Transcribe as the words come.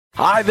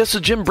Hi, this is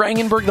Jim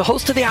Brangenberg, the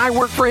host of the I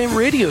Work For Him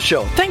radio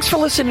show. Thanks for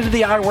listening to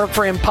the I Work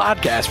For Him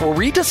podcast, where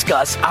we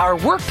discuss our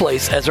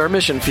workplace as our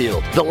mission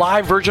field. The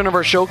live version of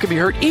our show can be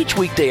heard each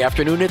weekday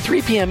afternoon at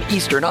 3 p.m.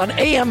 Eastern on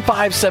AM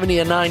 570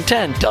 and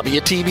 910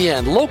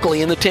 WTBN,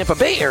 locally in the Tampa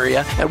Bay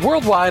area, and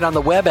worldwide on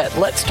the web at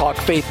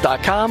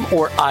letstalkfaith.com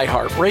or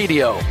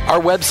iHeartRadio. Our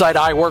website,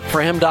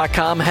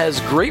 iworkforhim.com, has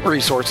great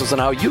resources on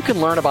how you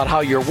can learn about how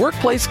your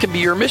workplace can be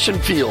your mission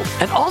field.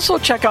 And also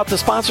check out the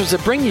sponsors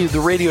that bring you the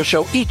radio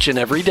show each and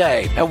every day.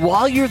 And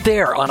while you're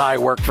there on I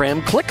Work For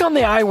Him, click on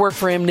the I Work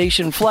For Him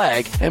Nation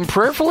flag and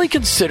prayerfully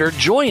consider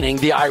joining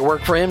the I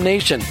Work For Him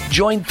Nation.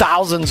 Join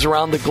thousands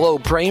around the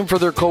globe praying for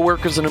their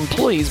coworkers and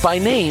employees by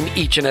name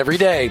each and every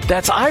day.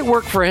 That's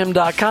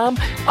iworkforhim.com,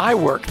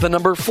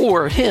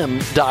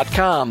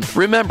 iwork4him.com.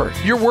 Remember,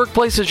 your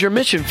workplace is your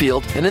mission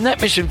field, and in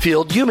that mission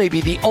field, you may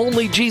be the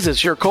only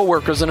Jesus your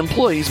coworkers and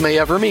employees may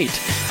ever meet.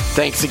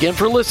 Thanks again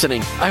for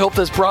listening. I hope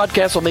this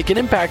broadcast will make an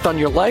impact on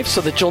your life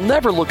so that you'll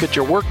never look at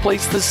your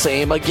workplace the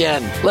same again.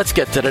 Let's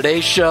get to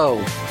today's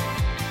show.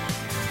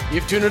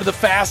 You've tuned into the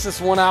fastest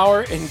 1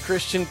 hour in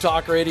Christian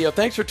talk radio.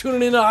 Thanks for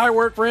tuning in to I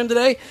Work For Him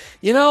today.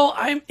 You know,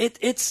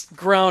 it's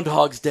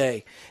Groundhog's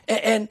Day.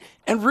 And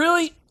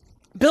really,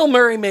 Bill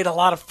Murray made a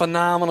lot of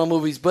phenomenal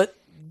movies, but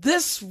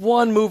this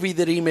one movie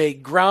that he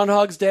made,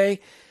 Groundhog's Day,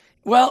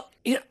 well,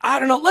 I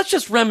don't know. Let's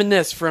just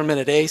reminisce for a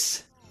minute,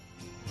 Ace.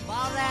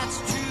 Well, that's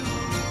true.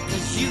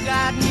 You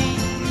got me,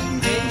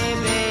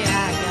 baby,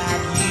 I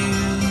got you.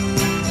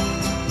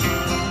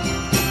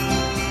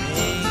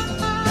 Hey.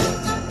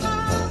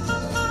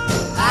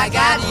 I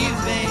got you,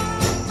 babe.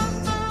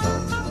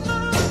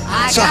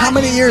 So how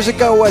many years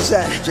ago was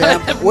that, Jim? I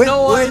have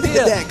no idea. When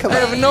did that come out?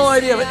 I have no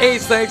idea. But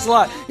Ace, thanks a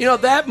lot. You know,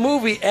 that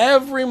movie,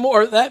 every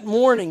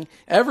morning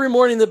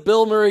that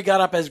Bill Murray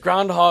got up as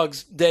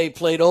Groundhog's Day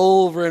played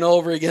over and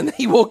over again,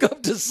 he woke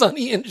up to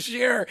Sonny and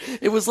Cher.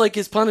 It was like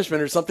his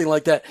punishment or something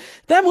like that.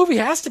 That movie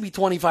has to be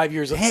 25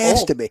 years old.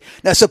 Has to be.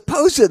 Now,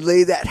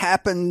 supposedly that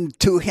happened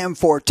to him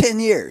for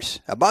 10 years.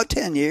 About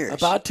 10 years.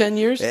 About 10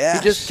 years? Yeah.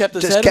 He just kept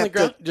his head in the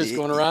ground, just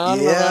going around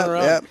and around and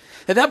around. Yep.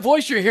 And that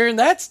voice you're hearing,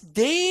 that's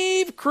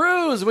Dave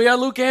Kruis. We got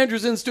Luke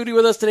Andrews in studio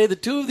with us today. The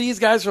two of these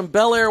guys from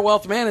Belleair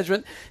Wealth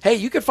Management. Hey,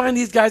 you can find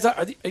these guys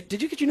out.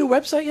 Did you get your new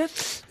website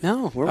yet?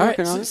 No, we're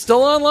working on it.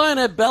 Still online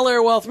at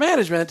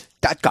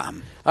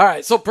BelleairWealthManagement.com. All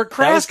right, so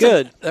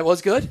procrastinate. That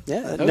was good. That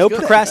was good? Yeah, was no good.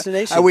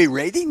 procrastination. Are we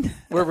rating?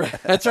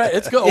 That's right.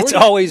 It's good. It's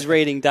always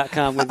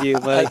rating.com with you,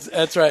 buddy.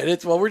 That's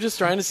right. We're just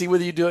trying to see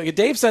whether you do it.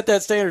 Dave set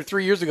that standard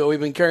 3 years ago. We've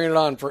been carrying it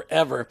on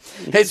forever.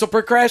 Hey, so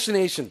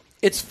procrastination.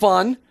 It's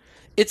fun.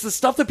 It's the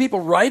stuff that people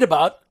write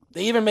about.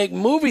 They even make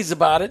movies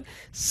about it.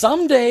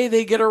 Someday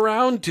they get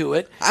around to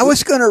it. I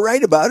was going to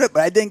write about it,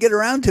 but I didn't get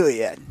around to it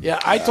yet. Yeah,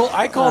 I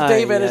called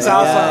Dave at his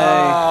house.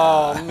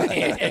 Oh,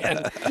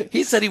 man.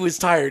 He said he was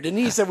tired, and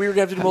he said we were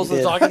going to have to do most of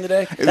the talking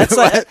today. That's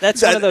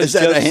one of those is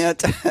that jokes. a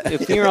hint?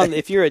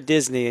 If you're at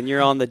Disney and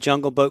you're on the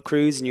Jungle Boat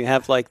cruise and you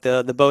have like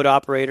the boat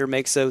operator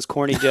makes those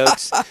corny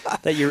jokes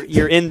that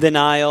you're in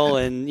denial,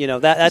 and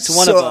that's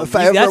one of them. So if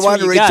I ever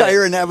want to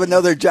retire and have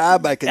another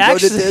job, I can go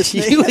to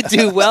Disney. You would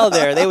do well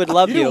there. They would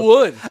love you. You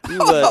would. You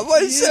would.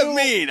 What does that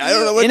mean? I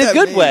don't know what that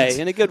means.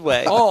 In a good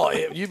way. Oh,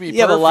 you'd be perfect.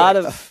 You have a lot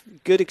of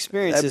good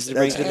experiences to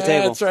bring to the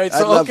table. That's right. I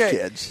So, love okay.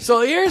 kids.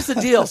 So here's the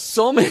deal.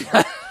 So many.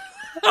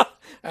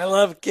 I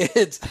love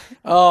kids.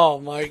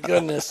 Oh, my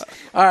goodness.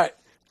 All right.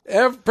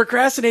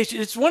 Procrastination,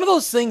 it's one of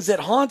those things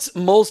that haunts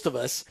most of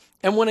us.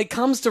 And when it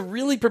comes to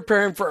really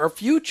preparing for our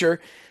future,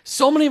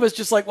 so many of us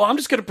just like, well, I'm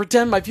just going to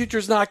pretend my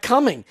future's not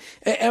coming.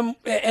 And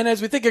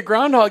as we think of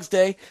Groundhog's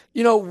Day,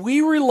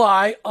 we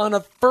rely on a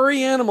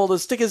furry animal to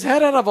stick his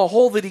head out of a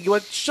hole that he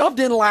got shoved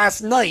in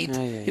last night.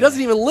 He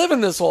doesn't even live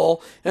in this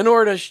hole in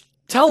order to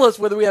tell us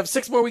whether we have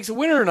 6 more weeks of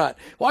winter or not.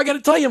 Well, I got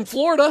to tell you, in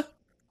Florida,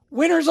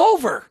 winter's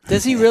over.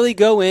 Does he really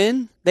go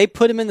in? They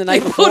put him in the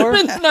night before? They put him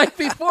in the night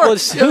before. Well,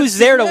 who's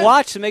there to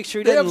watch to make sure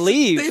he doesn't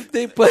leave?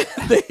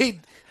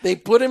 They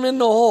put him in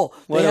the hole.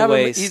 What a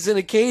waste. He's in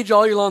a cage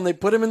all year long. They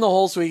put him in the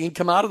hole so he can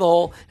come out of the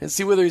hole and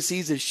see whether he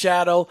sees his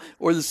shadow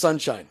or the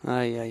sunshine.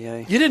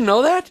 You didn't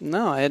know that?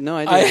 No, I had no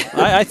idea.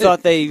 I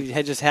thought they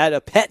had just had a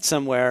pet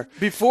somewhere.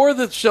 Before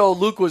the show,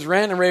 Luke was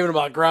ranting and raving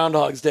about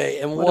Groundhog's Day.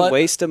 And what a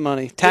waste of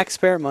money.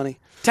 Taxpayer money.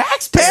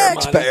 Taxpayer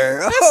money?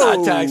 That's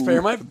not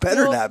taxpayer money.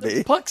 Better not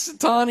be.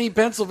 Punxsutawney,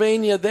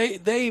 Pennsylvania,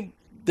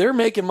 they're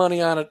making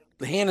money on it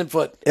hand and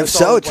foot. If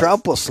so,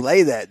 Trump will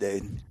slay that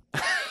dude.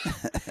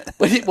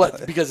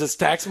 What? Because it's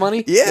tax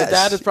money? Yes.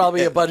 That is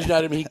probably a budget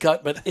item he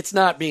cut, but it's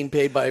not being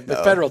paid by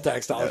federal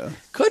tax dollars. No.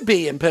 Could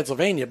be in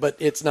Pennsylvania, but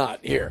it's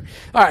not here.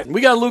 All right, we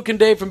got Luke and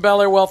Dave from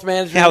Belleair Wealth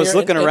Management. Yeah, I was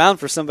looking around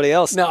for somebody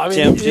else. No, I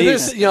mean,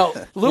 Luke,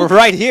 we're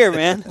right here,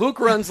 man. Luke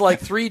runs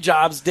like 3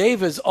 jobs.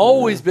 Dave is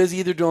always busy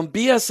either doing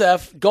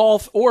BSF,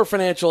 golf, or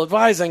financial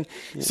advising.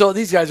 Yeah. So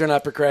these guys are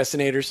not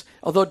procrastinators.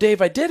 Although,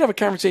 Dave, I did have a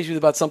conversation with you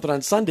about something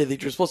on Sunday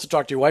that you're supposed to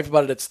talk to your wife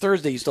about it. It's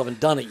Thursday. You still haven't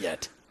done it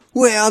yet.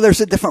 Well, there's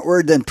a different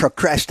word than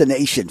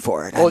procrastination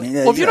for it. Well,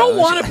 if you don't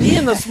want to be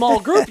in the small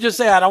group, just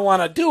say, I don't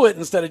want to do it,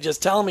 instead of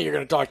just telling me you're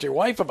going to talk to your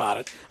wife about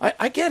it.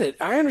 I get it.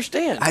 I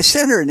understand. I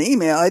sent her an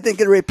email. I didn't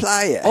get a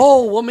reply yet.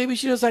 Oh, well, maybe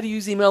she knows how to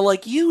use email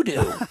like you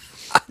do.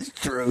 That's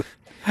true.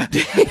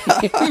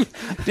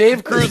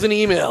 Dave Kruis an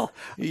email.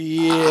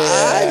 Yeah.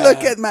 I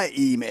look at my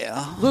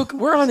email. Luke,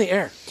 we're on the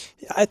air.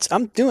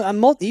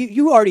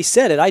 You already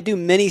said it. I do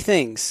many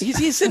things.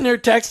 He's sitting there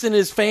texting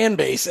his fan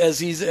base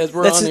as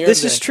we're on the air.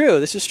 This is true.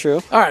 This is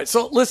true. All right.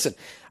 So listen,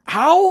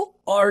 how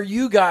are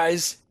you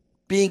guys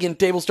being in?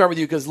 Dave, we'll start with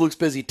you because Luke's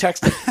busy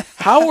texting.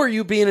 How are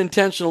you being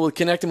intentional with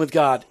connecting with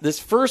God? The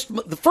first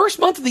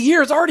month of the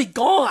year is already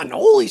gone.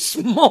 Holy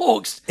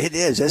smokes! It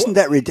is. Isn't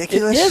that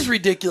ridiculous? It is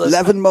ridiculous.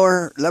 11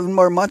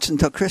 more months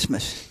until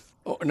Christmas.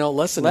 Oh, no,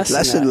 less than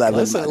 11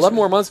 months. 11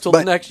 more months till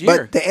the next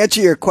year. But to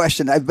answer your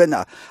question, I've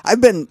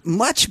been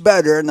much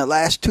better in the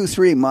last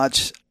 2-3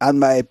 months on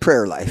my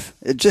prayer life.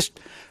 It just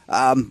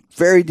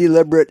very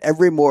deliberate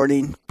every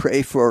morning.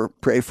 Pray for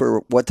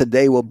what the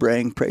day will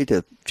bring. Pray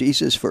to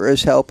Jesus for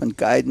His help and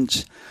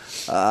guidance.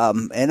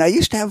 And I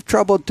used to have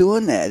trouble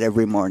doing that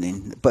every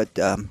morning, but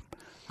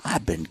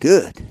I've been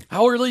good.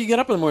 How early you get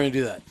up in the morning to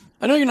do that?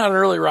 I know you're not an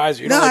early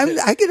riser.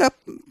 I get up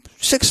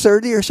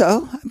 6:30 or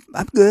so.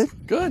 I'm good.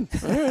 Good.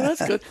 All right,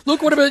 that's good.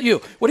 Luke, what about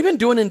you? What have you been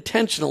doing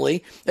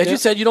intentionally? As you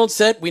said, you don't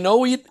set. We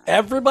know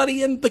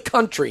everybody in the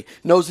country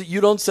knows that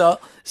you don't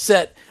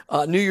set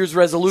New Year's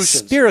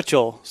resolutions.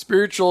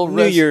 Spiritual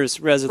New Year's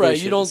resolutions.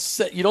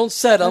 Right. You don't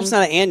set them. It's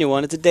not an annual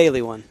one. It's a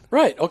daily one.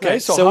 Right. Okay.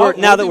 Right. So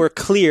now that we're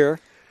clear.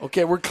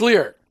 Okay, we're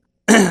clear.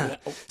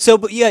 So,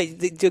 but yeah,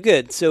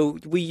 good. So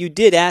you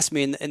did ask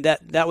me, and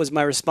that was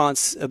my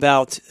response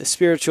about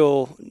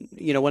spiritual.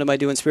 What am I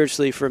doing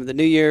spiritually for the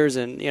New Year's?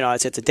 And I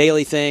said it's a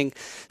daily thing,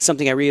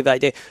 something I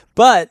reevaluate.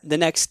 But the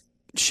next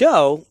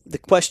show, the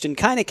question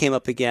kind of came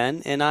up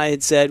again, and I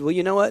had said, well,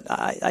 you know what?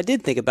 I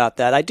did think about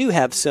that. I do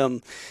have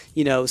some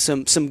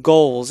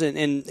goals,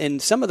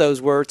 and some of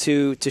those were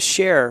to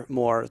share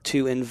more,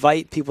 to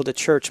invite people to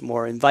church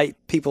more, invite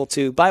people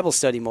to Bible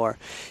study more,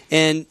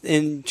 and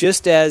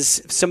just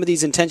as some of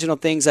these intentional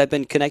things I've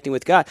been connecting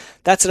with God,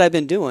 that's what I've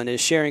been doing,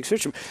 is sharing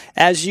Scripture.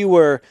 As you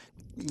were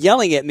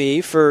yelling at me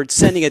for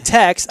sending a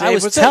text, Dave,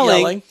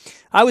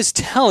 I was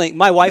telling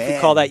my wife would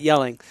call that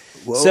yelling.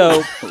 Whoa.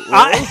 So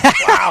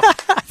Wow.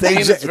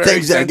 things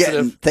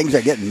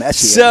are getting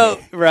messy. So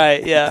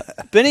right, yeah.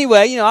 But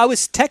anyway, I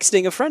was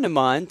texting a friend of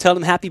mine, telling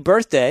him happy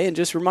birthday, and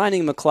just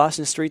reminding him of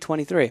Colossians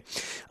 3:23.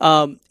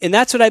 And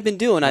that's what I've been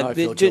doing. I've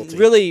been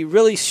really,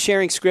 really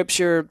sharing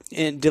Scripture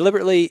and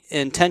deliberately,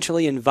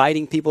 intentionally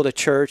inviting people to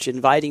church,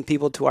 inviting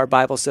people to our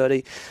Bible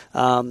study.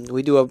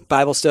 We do a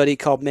Bible study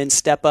called Men's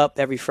Step Up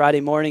every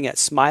Friday morning at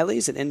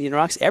Smiley's in Indian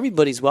Rocks.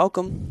 Everybody's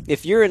welcome.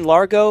 If you're in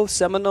Largo,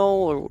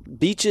 Seminole, or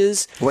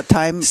Beaches. What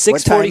time?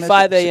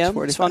 6:45 a.m.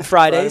 It's on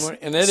Fridays.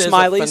 And it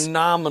Smiley's. is a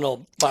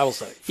phenomenal Bible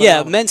study.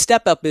 Yeah, Men's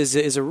Step Up is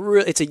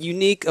it's a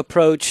unique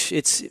approach.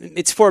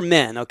 It's for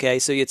men, okay?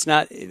 So it's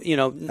not,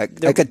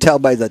 I could tell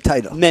by the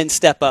title. Men's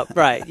Step Up,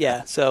 right,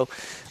 yeah. So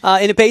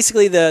and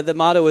basically the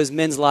motto is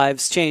men's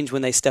lives change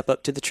when they step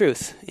up to the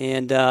truth.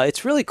 And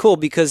it's really cool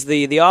because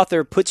the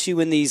author puts you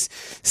in these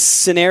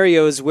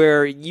scenarios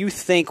where you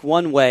think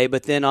one way,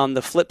 but then on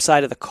the flip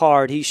side of the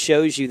card, he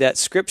shows you that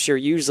Scripture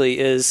usually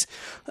is,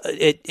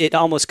 it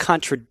almost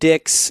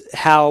contradicts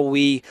how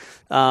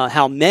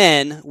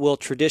men will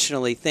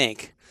traditionally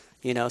think.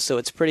 So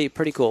it's pretty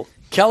cool.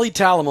 Kelly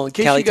Talamo.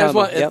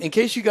 In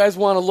case you guys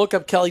want to look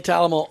up Kelly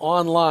Talamo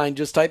online,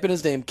 just type in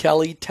his name,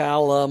 Kelly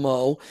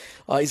Talamo.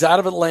 He's out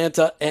of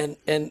Atlanta,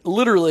 and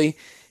literally,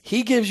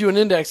 he gives you an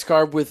index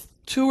card with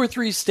 2 or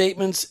 3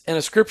 statements and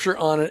a scripture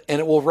on it, and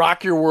it will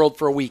rock your world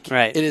for a week.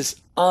 Right. It is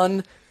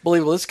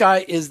unbelievable. This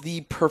guy is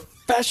the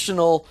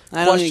professional.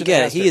 I don't even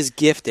get it. He is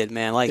gifted,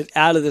 man.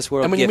 Out of this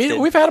world. And when gifted. you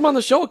meet, we've had him on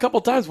the show a couple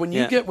of times. When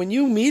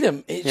you meet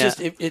him,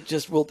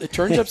 it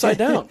turns you upside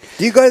down.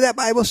 Do you go to that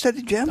Bible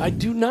study, Jim? I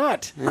do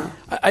not. Yeah.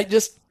 I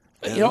just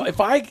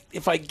if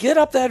I get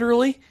up that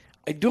early,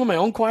 I do my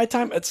own quiet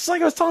time. It's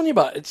like I was telling you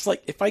about. It's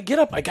like if I get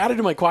up, I got to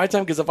do my quiet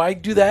time, because if I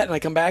do that and I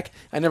come back,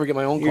 I never get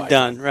my own quiet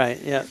time. You're done, right?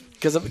 Yeah.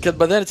 Because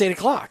by then it's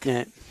 8:00.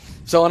 Yeah.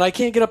 So, and I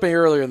can't get up any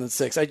earlier than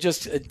 6. I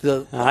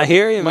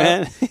hear you,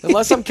 man.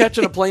 Unless I'm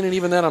catching a plane, and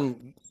even then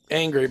I'm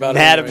angry about it.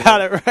 Mad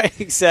about it, right?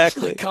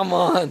 Exactly. Come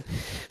on.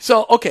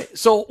 So, okay.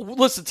 So,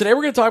 listen, today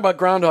we're going to talk about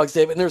Groundhog's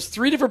Day, and there's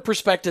 3 different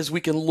perspectives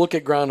we can look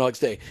at Groundhog's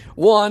Day.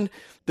 One,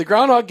 the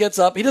groundhog gets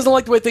up. He doesn't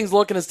like the way things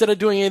look, and instead of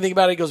doing anything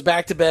about it, he goes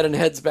back to bed and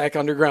heads back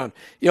underground.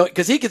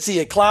 Because he could see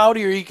it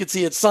cloudy or he could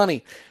see it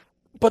sunny.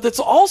 But it's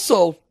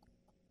also,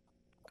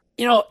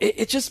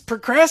 it's just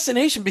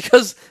procrastination,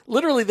 because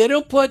literally they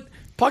don't put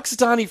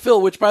Puxatawny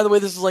Phil, which, by the way,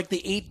 this is like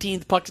the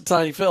 18th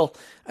Puxatawny Phil.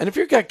 And if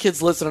you've got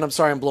kids listening, I'm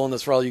sorry I'm blowing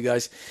this for all you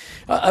guys.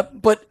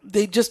 But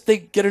they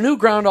get a new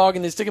groundhog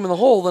and they stick him in the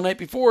hole the night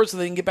before so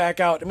they can get back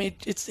out. I mean,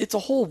 it's a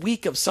whole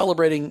week of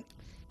celebrating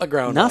a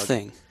groundhog.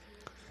 Nothing.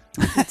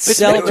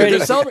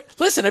 Celebrating.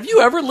 Listen, have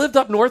you ever lived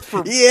up north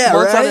for Yeah,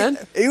 months on right. end?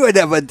 You would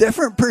have a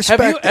different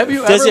perspective. Have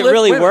you Does ever it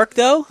really lived, work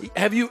though?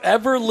 Have you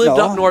ever lived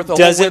No. up north the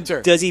Does whole it?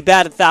 winter? Does he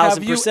bat 1,000%?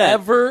 Have you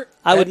ever?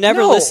 I would never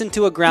no. listen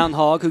to a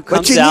groundhog who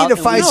comes you need out to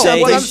and find we say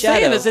No, what I'm his shadow.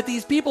 saying is that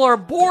these people are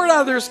bored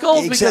out of their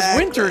skulls because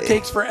Exactly. winter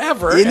takes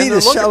forever. You and need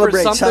they're to looking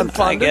celebrate for something something.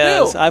 fun I to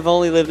guess. do. I've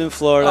only lived in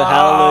Florida. Oh,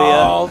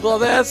 Hallelujah. well,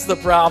 that's the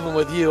problem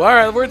with you. All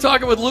right, we're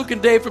talking with Luke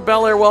and Dave from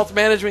Belleair Wealth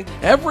Management.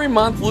 Every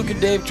month, Luke and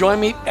Dave join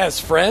me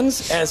as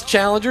friends, as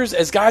challengers,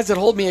 as guys that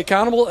hold me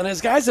accountable, and as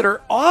guys that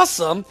are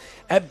awesome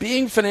at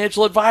being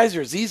financial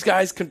advisors. These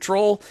guys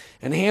control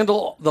and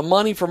handle the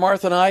money for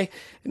Martha and I.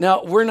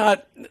 Now, we're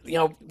not,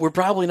 we're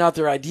probably not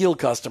their ideal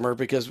customer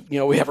because,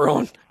 we have our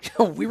own,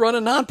 we run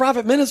a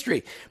nonprofit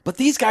ministry. But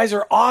these guys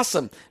are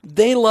awesome.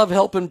 They love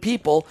helping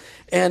people.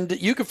 And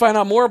you can find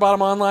out more about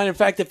them online. In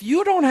fact, if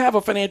you don't have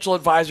a financial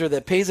advisor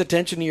that pays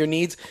attention to your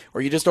needs,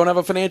 or you just don't have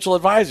a financial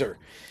advisor,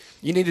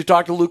 you need to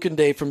talk to Luke and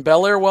Dave from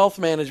Belleair Wealth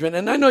Management.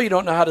 And I know you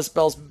don't know how to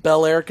spell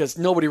Belleair because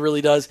nobody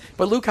really does.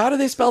 But Luke, how do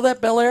they spell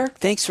that, Belleair?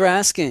 Thanks for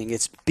asking.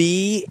 It's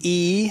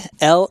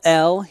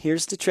B-E-L-L.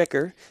 Here's the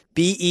tricker.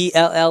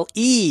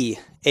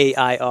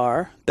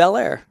 B-E-L-L-E-A-I-R.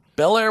 Belleair.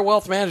 Belleair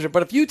Wealth Management.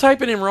 But if you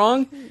type it in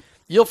wrong,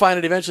 you'll find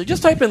it eventually.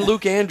 Just type in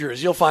Luke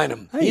Andrews. You'll find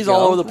him. There you He's go.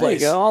 all over the There you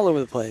place. go. All over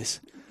the place.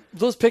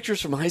 Those pictures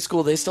from high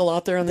school, they still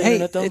out there on the Hey,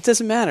 internet, though? it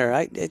doesn't matter.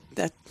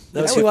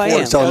 That's would who I force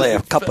am. It's only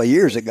a couple of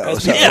years ago.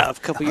 So. Yeah, a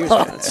couple years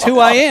ago. That's who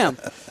I am.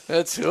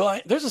 That's who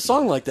there's a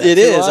song like that. It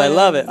Who is. I am.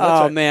 love it. That's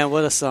Oh, right. man,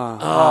 what a song.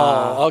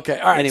 Oh, okay.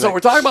 All right. Anyway. So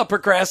we're talking about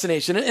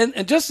procrastination.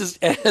 And just as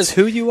It's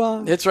who you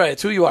are. It's right.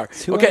 It's who you are.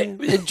 who I Okay. am.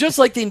 And just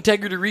like the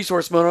integrity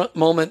resource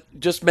moment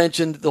just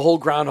mentioned, the whole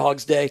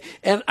Groundhog's Day.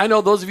 And I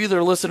know those of you that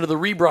are listening to the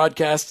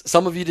rebroadcast,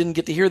 some of you didn't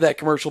get to hear that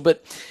commercial,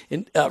 but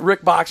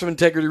Rick Box of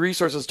Integrity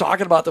Resources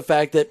talking about the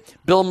fact that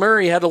Bill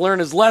Murray had to learn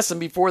his lesson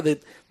before the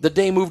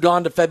day moved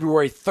on to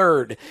February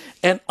 3rd.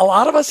 And a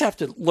lot of us have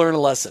to learn a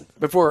lesson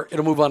before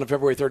it'll move on to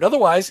February 3rd.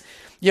 Otherwise,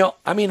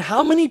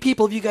 how many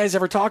people have you guys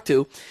ever talked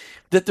to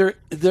that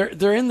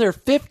they're in their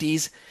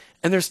 50s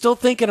and they're still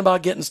thinking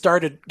about getting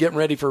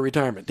ready for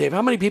retirement? Dave,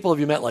 how many people have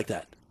you met like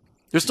that?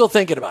 They're still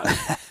thinking about it.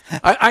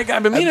 I've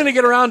been meaning to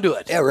get around to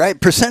it. Yeah, right.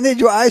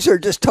 Percentage-wise or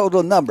just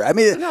total number? I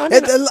mean, No,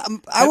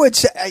 I would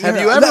say. Have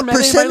you ever met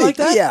anybody like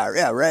that?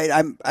 Yeah, right.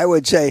 I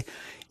would say,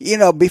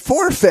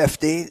 before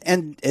 50,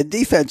 and in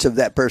defense of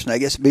that person, I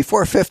guess,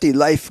 before 50,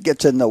 life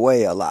gets in the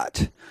way a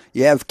lot.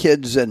 You have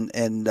kids and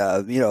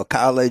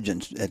college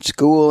and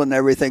school and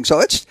everything, so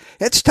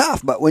it's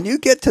tough. But when you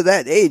get to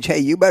that age, hey,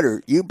 you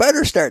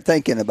better start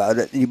thinking about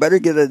it. You better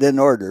get it in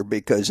order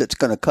because it's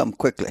going to come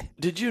quickly.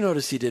 Did you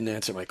notice he didn't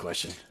answer my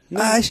question?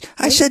 I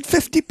said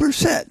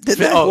 50%.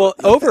 Didn't I? Well,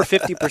 over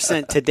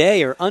 50%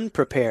 today are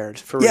unprepared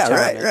for Yeah,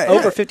 retirement. right.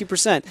 Over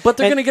 50%. But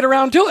they're going to get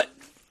around to it.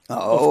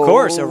 Of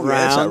course, yes,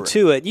 around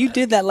to it. You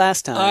did that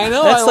last time. I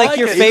know, That's I like like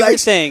your it. favorite He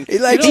likes- thing. he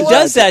likes He it.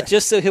 does that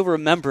just so he'll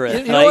remember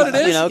it. You know what it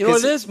is? You know, You know what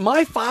 'cause- it is?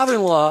 My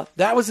father-in-law,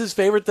 that was his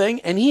favorite thing,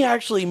 and he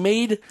actually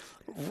made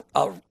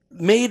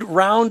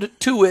round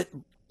to it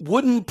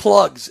wooden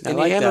plugs, and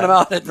like he handed that. them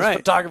out at the Right.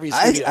 photography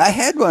studio. I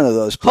had one of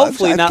those plugs.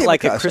 Hopefully I not came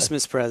like a across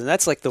Christmas present.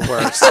 That's like the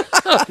worst.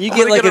 You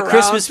Wanna get like get a around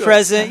Christmas to it.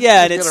 present,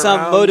 yeah, and Get it's some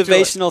around to it.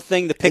 motivational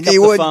thing to pick And up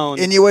you the wouldn't, phone.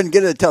 and you wouldn't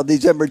get it until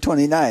December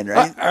 29,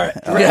 right? All right.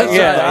 Oh, Yeah, I'm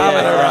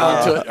yeah.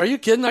 around to it. Are you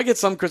kidding? I get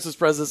some Christmas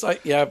presents.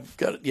 I've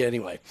got it. Yeah,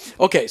 anyway.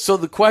 Okay, so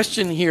the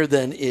question here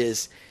then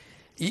is,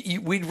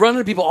 we run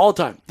into people all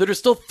the time that are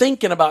still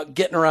thinking about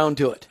getting around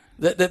to it.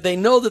 That they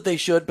know that they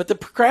should, but the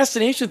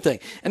procrastination thing.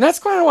 And that's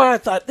kind of why I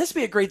thought this would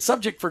be a great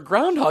subject for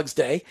Groundhog's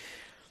Day,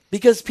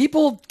 because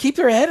people keep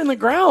their head in the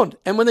ground.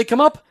 And when they come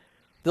up,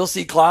 they'll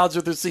see clouds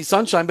or they'll see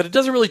sunshine, but it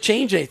doesn't really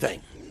change anything.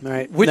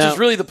 Right. Which No. is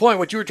really the point,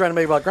 what you were trying to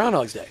make about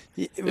Groundhog's Day.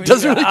 It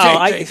doesn't really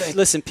change anything.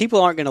 Listen,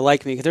 people aren't going to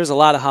like me because there's a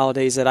lot of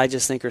holidays that I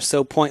just think are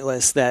so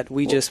pointless that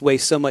we just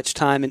waste so much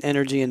time and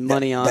energy and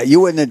money on. That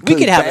you wouldn't include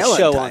we could have a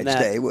show Valentine's on that.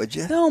 Day, would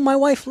you? No, my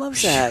wife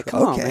loves that.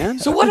 Come on, Okay. man.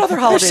 So what other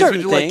holidays would certain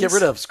you like to get things.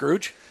 rid of,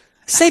 Scrooge?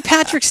 St.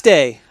 Patrick's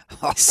Day.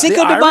 Cinco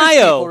The de Irish people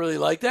Mayo. really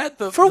like that.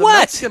 For the what?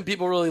 Mexican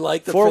people really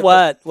like the For fifth-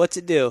 what? What's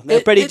it do?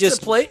 Everybody it's a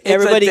just it's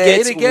everybody a day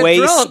gets to get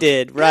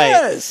wasted, drunk. right?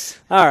 Yes.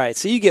 All right,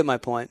 so you get my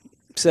point.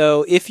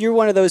 So if you're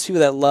one of those people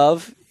that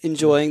love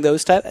enjoying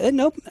those type,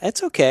 no,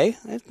 that's okay.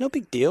 It's no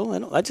big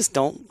deal. I just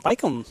don't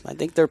like them. I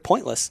think they're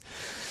pointless.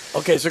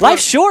 Okay, so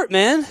Life's short,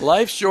 man.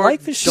 Life's short.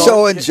 Life is short.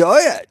 So enjoy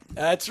it.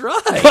 That's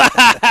right.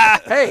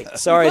 Hey,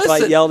 Sorry if I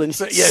listen. yelled in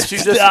So, yeah, she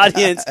just the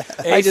audience.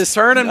 I just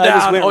turn him I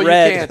just down. went Oh,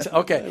 red. you can't.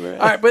 Okay.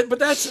 All right,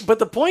 but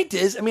the point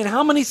is, I mean,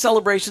 how many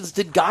celebrations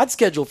did God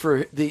schedule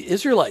for the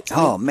Israelites? I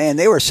mean, Oh, man,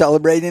 they were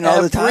celebrating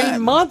all the time. every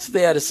month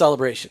they had a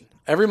celebration.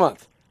 Every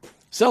month.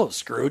 So,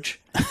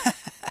 Scrooge.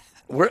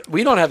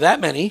 We don't have that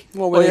many.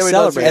 Well, when they we don't.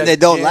 celebrate. And they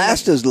don't Yeah.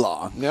 last as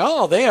long.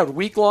 No, they had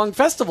week-long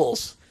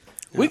festivals.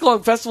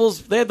 Week-long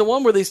festivals. They had the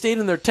one where they stayed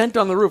in their tent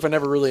on the roof. I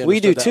never really We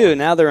understood do that too. one.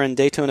 Now they're in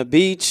Daytona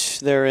Beach.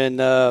 They're in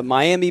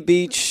Miami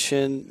Beach,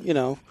 and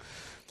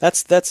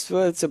that's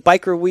it's a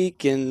biker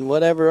week and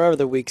whatever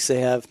other weeks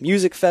they have.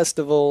 Music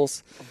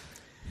festivals.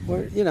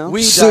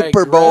 We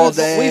Super Bowl digress.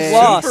 day. We've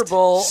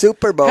lost.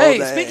 Super Bowl Hey,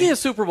 day. speaking of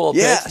Super Bowl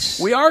Yes. picks,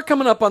 we are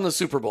coming up on the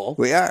Super Bowl.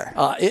 We are.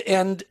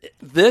 And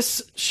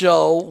this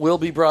show will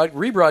be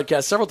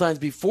rebroadcast several times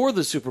before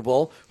the Super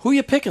Bowl. Who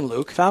you picking,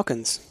 Luke?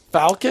 Falcons.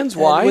 Falcons?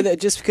 Why?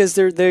 Just because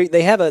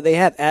they have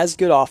as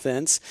good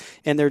offense,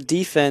 and their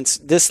defense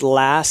just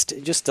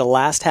the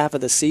last half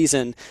of the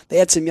season, they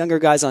had some younger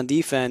guys on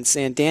defense,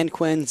 and Dan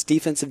Quinn's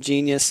defensive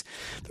genius.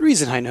 The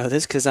reason I know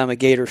this because I'm a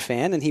Gator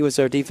fan, and he was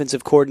our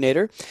defensive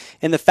coordinator.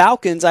 And the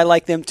Falcons, I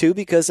like them too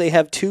because they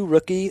have two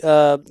rookie,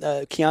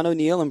 Keanu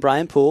Neal and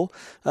Brian Poole,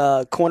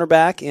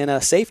 cornerback and a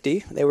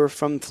safety. They were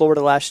from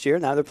Florida last year.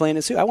 Now they're playing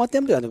in I want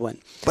them to win.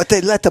 But they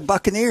let the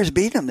Buccaneers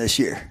beat them this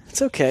year.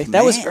 It's okay.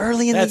 That was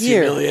early in the That's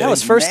year. humiliating. That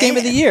was first game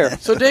of the year.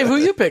 So, Dave, who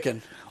you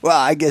picking? Well,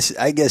 I guess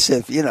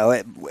if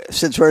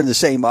since we're in the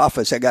same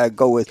office, I got to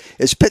go with.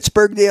 Is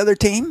Pittsburgh the other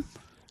team?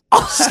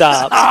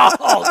 Stop.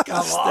 Oh, come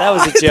on. That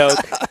was a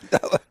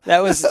joke.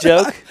 That was a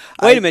joke.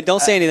 Wait a minute. Don't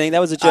say anything. That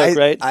was a joke,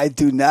 right? I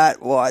do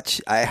not watch.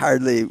 I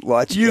hardly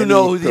watch. You any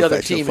know who the other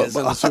professional team is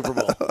in the football. Super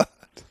Bowl.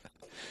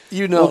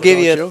 You know. We'll give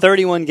don't you you?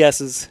 31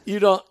 guesses. You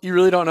don't. You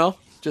really don't know?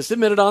 Just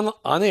admit it on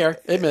the air.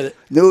 Admit it.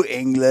 New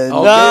England.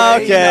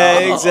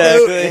 Okay, No.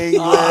 exactly. New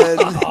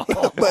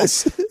England.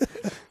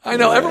 I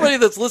know everybody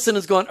that's listening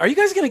is going, are you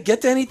guys going to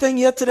get to anything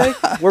yet today?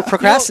 We're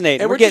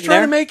procrastinating. And We're we're just getting trying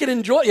there. to make it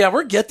enjoy. Yeah,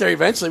 we'll get there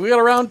eventually. We got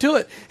around to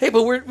it. Hey,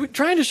 but we're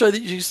trying to show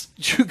that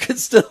you could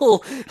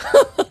still.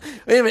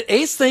 Wait a minute.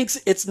 Ace thinks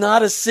it's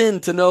not a sin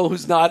to know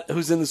who's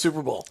in the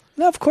Super Bowl.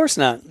 No, of course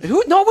not.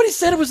 Nobody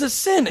said it was a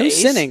sin. Who's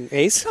Ace. sinning,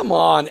 Ace? Come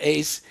on,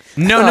 Ace.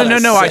 No. Not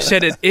a I sin.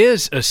 said it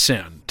is a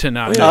sin to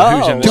not know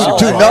who's in the To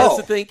Super know. Bowl. That's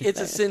the thing. It's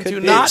a sin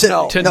to not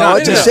know. To No, not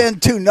it's a know. sin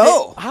to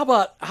know. How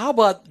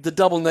about the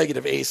double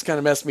negative, Ace? Kind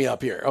of messed me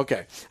up here.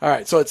 Okay, all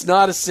right. So it's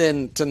not a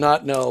sin to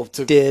not know.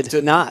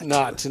 To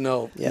not to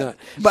know. Yeah. Not.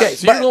 But- Okay,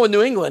 so but- you're going with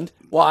New England.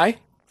 Why?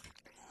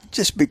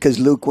 Just because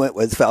Luke went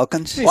with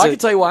Falcons. Well, I can a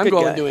tell you why I'm good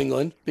going guy. with New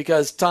England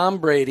because Tom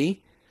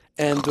Brady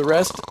and the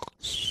rest.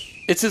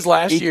 It's his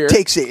last He year.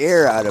 takes the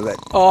air out of it.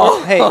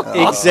 Oh, Hey,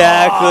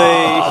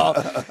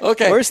 exactly.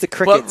 okay. Where's the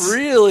crickets? But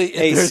really,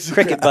 Ace, there's-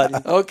 cricket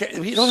button. Okay,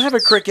 we don't have a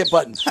cricket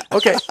button.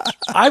 Okay,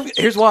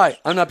 here's why.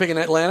 I'm not picking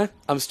Atlanta.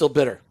 I'm still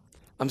bitter.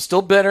 I'm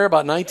still bitter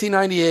about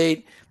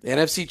 1998, the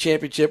NFC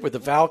Championship, where the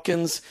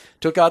Falcons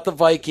took out the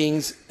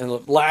Vikings, and the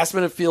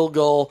last-minute field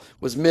goal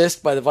was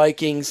missed by the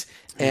Vikings,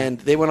 and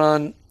they went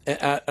on.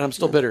 And I'm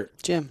still bitter.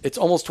 Jim. It's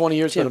almost 20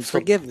 years. but Jim, I'm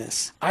still,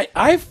 forgiveness.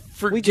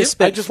 We We just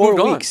spent 4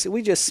 weeks.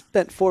 We just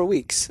spent 4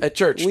 weeks At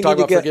church, We talk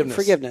need to about go-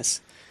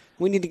 forgiveness.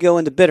 We need to go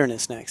into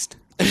bitterness next.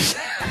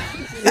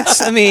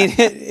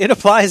 It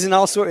applies in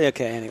all sorts.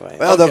 Okay, anyway.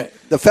 Well, Okay.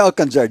 the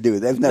Falcons are due.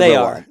 They've never They won.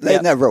 are. They've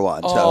Yep. never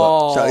won.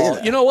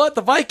 You know what?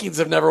 The Vikings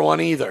have never won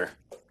either.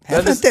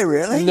 Haven't they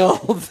really?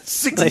 No,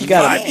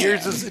 65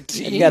 years as a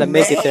team. You got to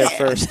make it there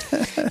first.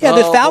 Yeah,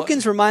 the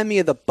Falcons remind me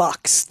of the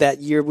Bucks that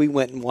year we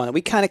went and won.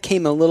 We kind of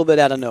came a little bit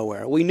out of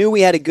nowhere. We knew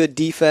we had a good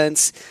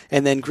defense,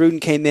 and then Gruden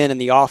came in, and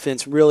the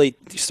offense really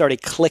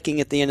started clicking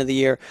at the end of the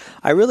year.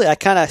 I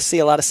kind of see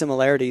a lot of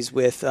similarities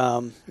with,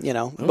 But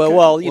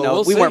we'll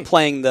we weren't see.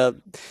 playing the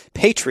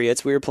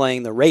Patriots. We were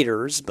playing the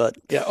Raiders, but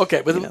Yeah,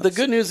 okay. But the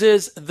good news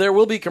is there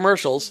will be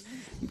commercials.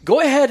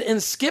 Go ahead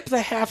and skip the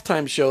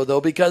halftime show,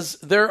 though, because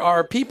there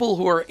are people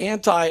who are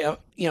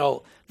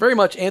very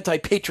much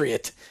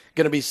anti-patriot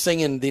going to be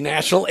singing the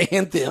national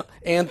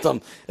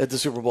anthem at the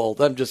Super Bowl.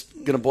 I'm just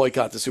going to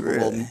boycott the Super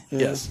Bowl.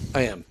 Yes,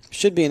 I am.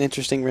 should be an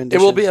interesting It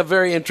rendition. will be a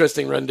very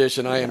interesting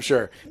rendition, I am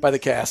sure, by the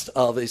cast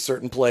of a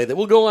certain play that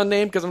will go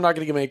unnamed because I'm not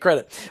going to give any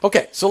credit.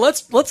 Okay, so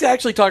let's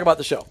actually talk about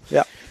the show.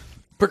 Yeah.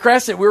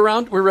 Procrastinate.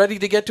 We're ready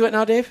to get to it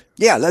now, Dave?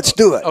 Yeah, let's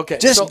do it. Okay,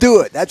 Just so- do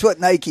it. That's what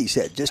Nike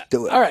said. Just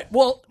do it. All right.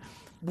 Well,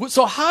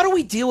 so how do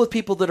we deal with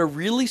people that are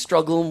really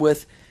struggling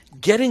with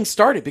getting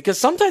started? Because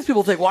sometimes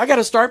people think, well, I got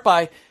to start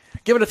by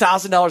giving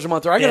 $1,000 a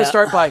month, or I got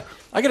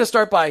to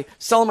start by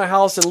selling my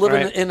house and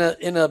living Right.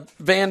 in a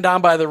van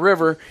down by the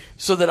river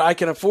so that I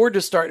can afford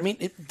to start. I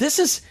mean, this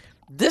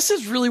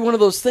is really one of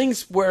those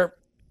things where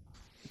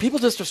people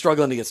just are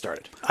struggling to get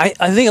started. I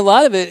think a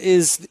lot of it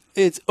is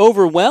it's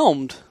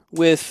overwhelmed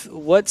with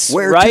what's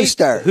Where right, to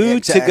start? who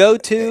Exactly. to go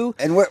to.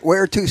 and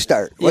where to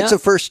start. What's Yeah.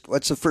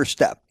 the first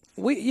step?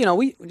 We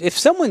if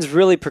someone's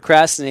really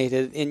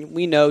procrastinated, and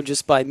we know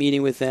just by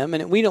meeting with them,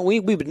 and we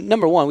would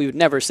number one, we would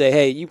never say,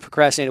 hey, you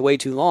procrastinated way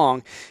too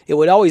long. It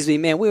would always be,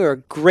 man, we are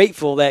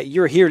grateful that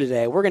you're here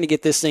today. We're going to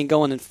get this thing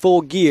going in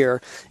full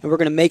gear, and we're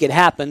going to make it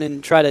happen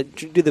and try to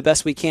do the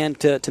best we can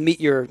to meet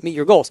your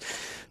goals.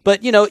 But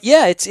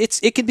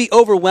it can be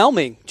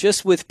overwhelming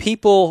just with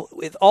people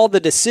with all the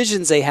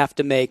decisions they have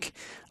to make.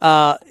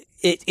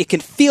 It can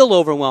feel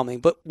overwhelming,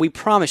 but we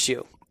promise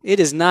you, it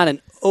is not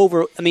an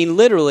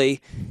literally,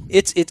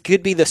 it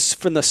could be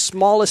from the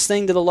smallest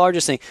thing to the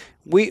largest thing.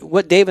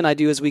 What Dave and I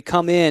do is we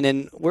come in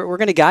and we're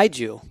going to guide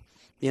you.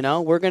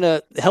 We're going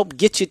to help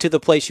get you to the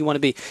place you want to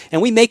be,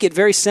 and we make it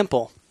very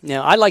simple.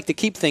 I like to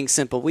keep things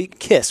simple. We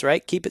KISS,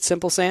 right? Keep it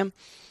simple, Sam.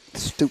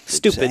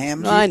 Stupid.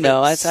 Sam. I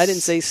know. I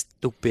didn't say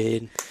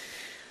stupid.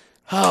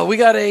 We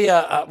got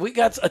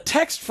a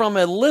text from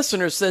a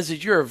listener says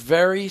that you're a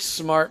very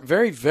smart,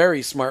 very,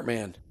 very smart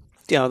man.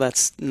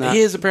 That's not. He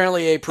is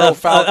apparently a pro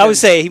Falcon. I would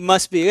say he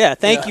must be. Yeah,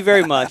 thank you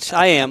very much.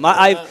 I am.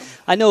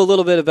 I know a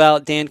little bit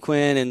about Dan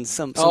Quinn and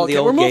some of the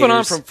old We're moving on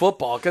Gators. from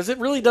football because it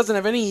really doesn't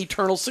have any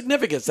eternal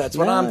significance. That's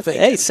what I'm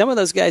thinking. Hey, some of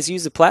those guys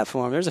use the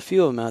platform. There's a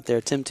few of them out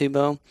there. Tim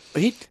Tebow,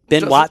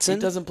 Ben Watson.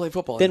 He doesn't play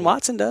football Ben anymore.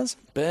 Watson does.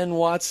 Ben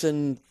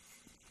Watson.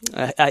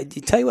 I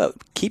tell you what,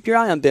 keep your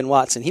eye on Ben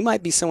Watson. He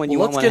might be someone you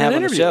want to have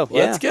on the show.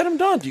 Let's get him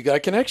done. Do you got a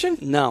connection?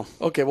 No.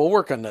 Okay, we'll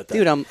work on that then.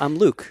 Dude, I'm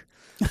Luke.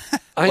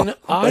 I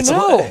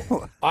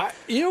know.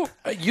 You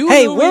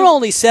Hey, knew we're me.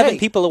 only 7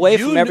 people away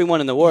from everyone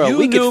in the world.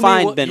 We could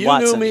find Ben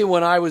Watson. You knew me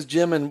when I was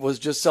Jim and was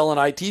just selling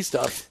IT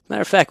stuff.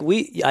 Matter of fact,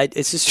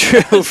 it's just true,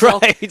 right? And now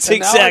I've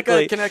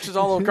Exactly. got connections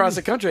all across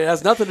the country. It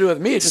has nothing to do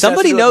with me. It just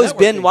Somebody has to do with knows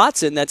Ben networking.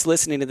 Watson that's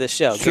listening to this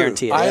show,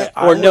 guarantee it. I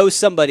Or would- knows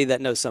somebody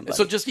that knows somebody.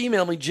 So just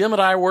email me,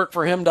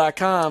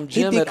 Jim@iworkforhim.com,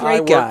 He'd be a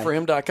great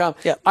Jim@iworkforhim.com. guy.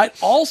 Yeah. I'd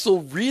also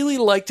really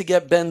like to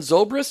get Ben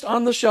Zobrist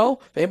on the show.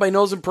 If anybody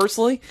knows him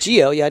personally.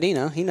 Gio,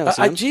 Yadina, he knows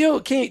him.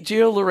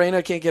 Gio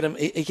Lorena can't get him.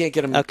 He can't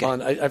get him Okay.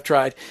 on. I've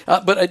tried,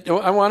 but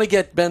I want to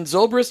get Ben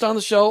Zobrist on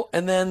the show,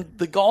 and then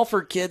the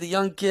golfer kid, the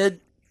young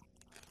kid,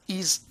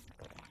 he's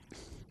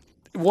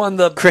won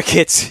the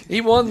Crickets.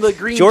 He won the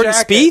green Jordan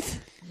jacket. Spieth?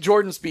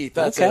 Jordan Spieth.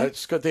 That's Okay. it. I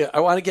just got I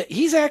want to get.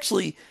 He's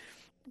actually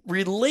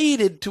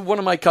related to one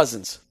of my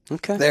cousins.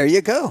 Okay. There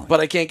you go.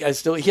 But I can't.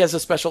 He has a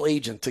special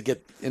agent to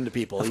get into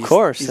people. Of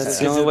course, that's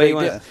the only way you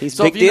want. He's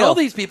so big if you know deal.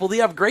 these people, they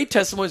have great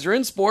testimonies. They're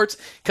in sports.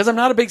 Because I'm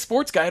not a big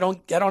sports guy, I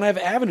don't have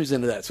avenues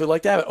into that. So I'd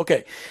like to have it.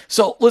 Okay.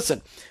 So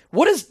listen,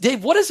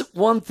 Dave? What is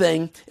one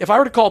thing? If I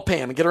were to call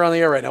Pam and get her on the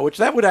air right now, which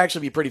that would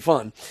actually be pretty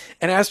fun,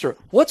 and ask her,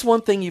 what's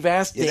one thing you've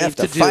asked You'd Dave have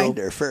to do? find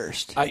her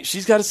first.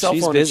 She's got a cell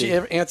She's phone. busy.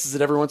 And she answers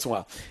it every once in a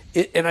while.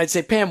 And I'd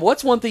say, Pam,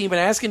 what's one thing you've been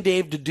asking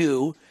Dave to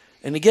do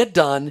and to get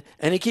done?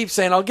 And he keeps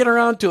saying, I'll get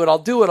around to it. I'll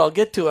do it. I'll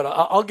get to it.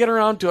 I'll get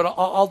around to it.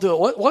 I'll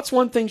do it. What's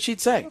one thing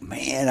she'd say?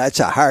 Man, that's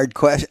a hard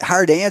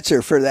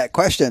answer for that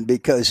question,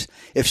 because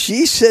if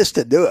she says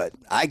to do it,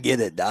 I get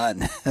it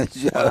done.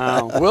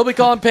 Wow. We'll be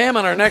calling Pam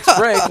on our next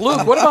break.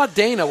 Luke, what about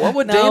Dana? What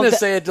would No, Dana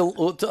say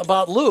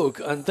about Luke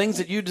on things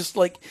that you just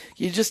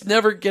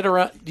never get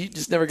around? You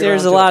just never get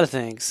There's around a to lot it? of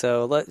things.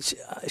 So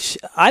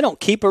I don't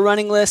keep a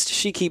running list.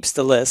 She keeps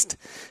the list,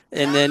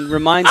 and then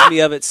reminds me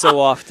of it so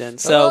often.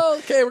 So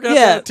okay, we're gonna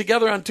have to get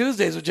together on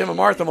Tuesdays with Jim and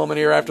Martha moment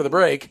here after the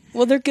break.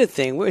 well, they're good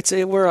thing.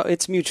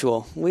 It's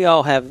mutual. We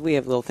have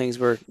little things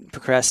we're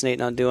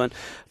procrastinating on doing.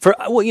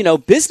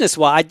 Business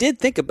wise, I did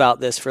think about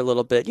this for a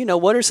little bit.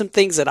 What are some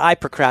things that I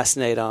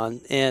procrastinate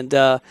on? And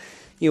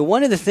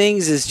one of the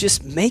things is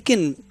just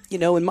making.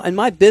 In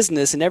my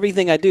business and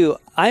everything I do,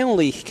 I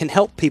only can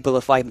help people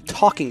if I'm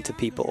talking to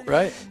people.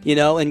 Right.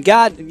 And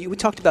God, we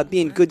talked about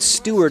being good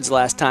stewards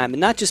last time,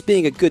 and not just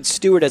being a good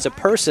steward as a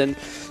person,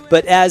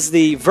 but as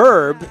the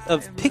verb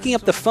of picking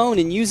up the phone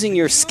and using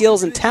your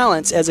skills and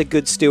talents as a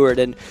good steward.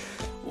 And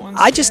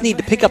I just need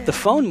to pick up the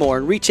phone more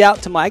and reach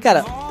out to I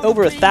got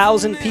over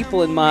 1,000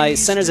 people in my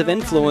centers of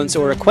influence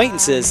or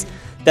acquaintances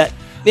that.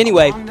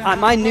 Anyway,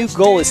 my new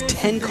goal is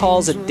 10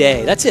 calls a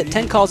day. That's it,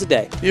 10 calls a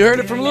day. You heard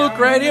it from Luke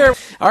right here.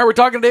 All right, we're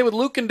talking today with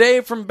Luke and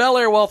Dave from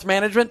Belleair Wealth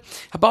Management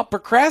about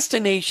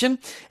procrastination.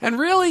 And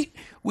really,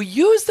 we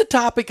use the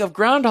topic of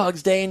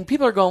Groundhog's Day, and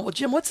people are going, well,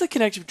 Jim, what's the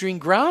connection between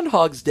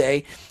Groundhog's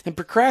Day and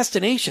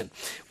procrastination?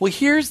 Well,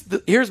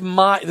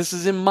 this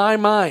is in my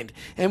mind.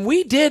 And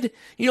we did,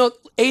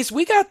 Ace,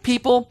 we got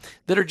people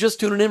that are just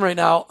tuning in right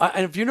now.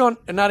 And if you're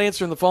not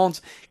answering the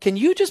phones, can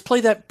you just play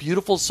that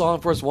beautiful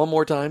song for us one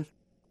more time?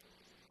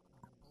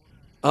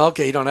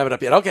 Okay, you don't have it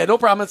up yet. Okay, no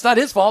problem. It's not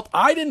his fault.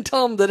 I didn't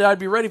tell him that I'd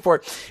be ready for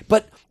it.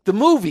 But the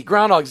movie,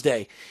 Groundhog's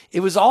Day,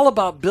 it was all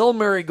about Bill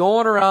Murray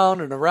going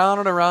around and around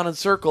and around in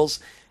circles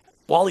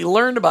while he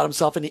learned about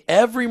himself. And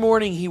every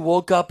morning he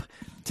woke up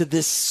to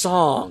this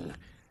song,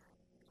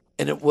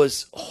 and it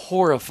was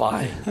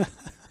horrifying.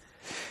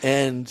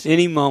 And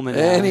Any moment,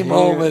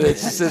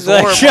 it's just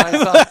horrifying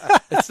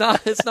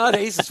stuff. It's not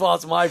Ace's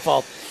fault. It's my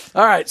fault.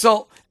 All right.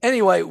 So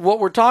anyway,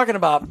 what we're talking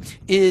about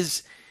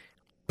is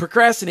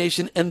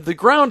procrastination, and the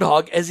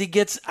groundhog, as he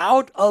gets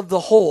out of the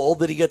hole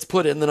that he gets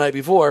put in the night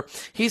before,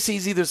 he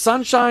sees either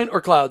sunshine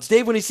or clouds.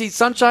 Dave, when he sees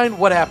sunshine,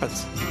 what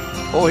happens?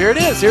 Oh, here it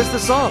is. Here's the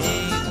song.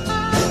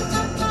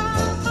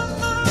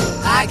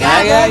 I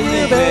got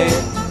you, babe.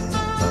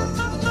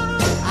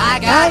 I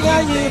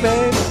got you,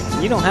 babe.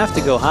 You don't have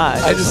to go high.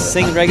 I Just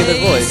sing regular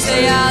voice.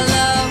 Say I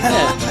love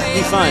Yeah,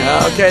 be fine.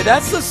 Okay,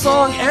 that's the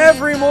song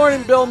every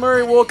morning Bill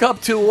Murray woke up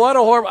to. What a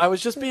horrible... I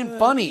was just being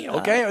funny,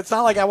 okay? It's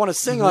not like I want to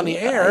sing on the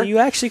air. You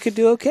actually could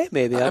do okay,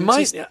 maybe.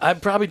 I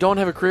probably don't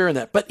have a career in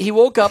that. But he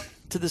woke up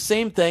to the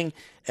same thing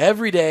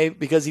every day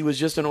because he was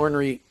just an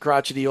ornery,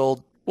 crotchety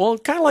old... Well,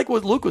 kind of like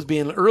what Luke was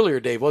being earlier,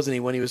 Dave, wasn't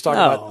he, when he was talking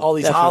about all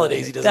these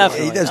holidays he doesn't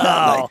like? He does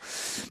not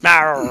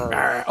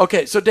like.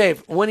 Okay, so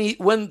Dave, when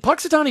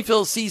Puxatawny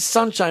Phil sees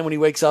sunshine when he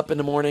wakes up in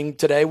the morning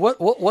today, what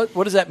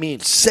does that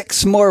mean?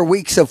 6 more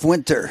weeks of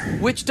winter.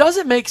 Which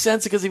doesn't make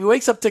sense, because if he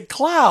wakes up to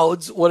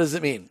clouds, what does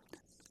it mean?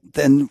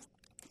 Then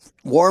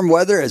Warm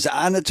weather is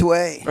on its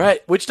way.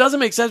 Right, which doesn't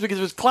make sense because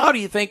if it's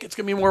cloudy, you think it's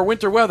going to be more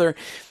winter weather.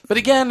 But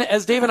again,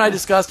 as Dave and I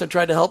discussed and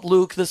tried to help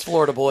Luke, this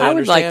Florida boy, I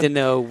would like to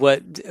know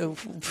what.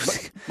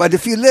 But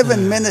if you live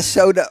in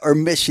Minnesota or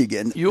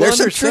Michigan, there's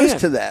some truth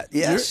to that.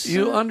 Yes.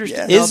 You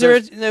understand. Is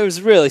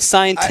there's really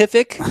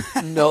scientific?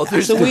 No,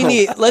 there's So we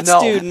need, let's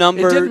do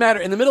number. It didn't matter.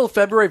 In the middle of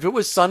February, if it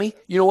was sunny,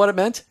 you know what it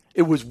meant?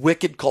 It was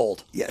wicked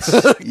cold. Yes.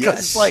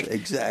 It's like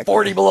exactly.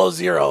 40 below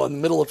zero in the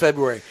middle of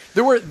February.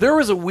 There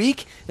was a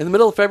week in the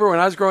middle of February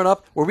when I was growing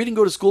up where we didn't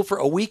go to school for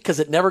a week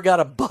because it never got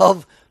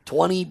above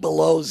 20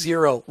 below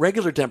zero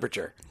regular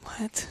temperature.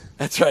 What?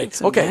 That's right. What's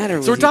the Okay.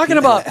 matter So we're with you talking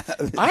people?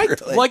 about I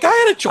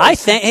had a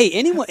choice.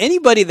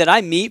 Anybody that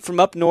I meet from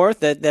up north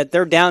that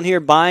they're down here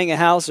buying a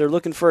house or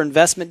looking for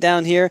investment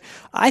down here,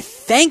 I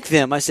thank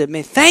them. I said,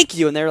 man, thank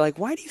you. And they're like,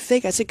 why do you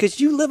think? I said, because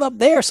you live up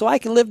there so I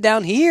can live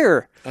down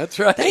here. That's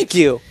right. Thank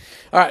you.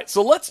 All right,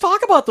 so let's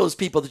talk about those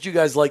people that you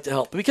guys like to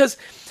help because,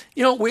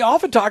 we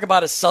often talk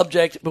about a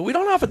subject, but we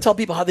don't often tell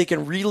people how they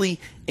can really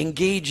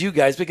engage you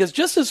guys because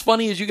just as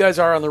funny as you guys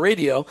are on the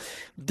radio,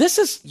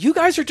 you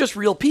guys are just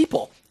real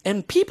people.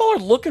 And people are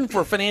looking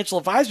for financial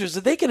advisors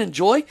that they can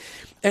enjoy.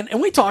 And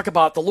we talk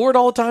about the Lord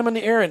all the time on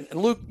the air. And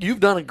Luke, you've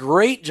done a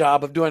great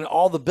job of doing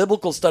all the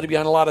biblical study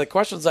behind a lot of the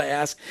questions I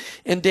ask.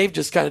 And Dave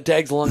just kind of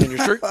tags along in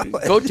your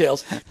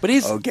coattails. But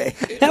he's okay.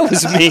 That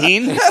was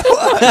mean.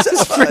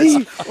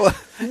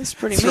 That's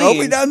pretty mean. Throw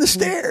me down the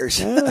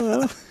stairs.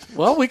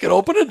 Well, we could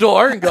open a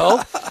door and go.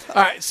 All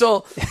right,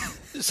 so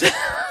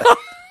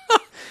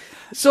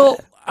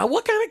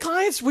what kind of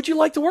clients would you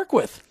like to work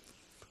with?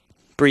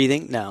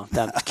 Breathing? No,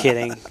 I'm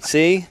kidding.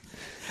 See,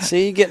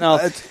 getting all.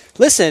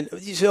 Listen,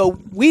 so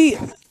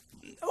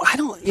I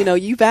don't.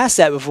 You've asked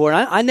that before,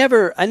 and I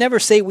never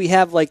say we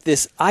have like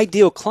this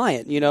ideal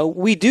client.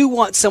 We do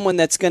want someone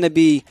that's going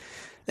to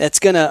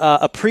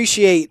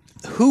appreciate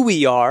who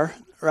we are,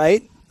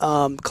 right?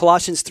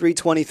 Colossians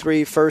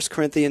 3:23, 1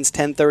 Corinthians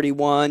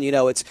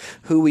 10:31. It's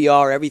who we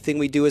are. Everything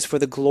we do is for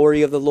the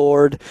glory of the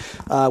Lord.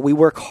 We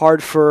work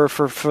hard for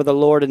the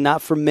Lord and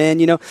not for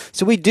men.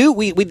 So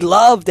we'd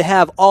love to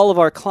have all of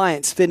our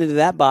clients fit into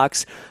that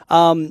box.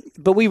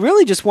 But we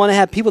really just want to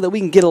have people that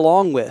we can get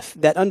along with,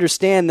 that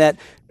understand that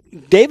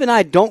Dave and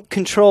I don't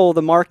control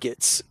the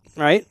markets.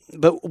 Right,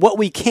 but what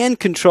we can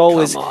control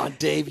is. Come on,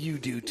 Dave, you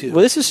do too.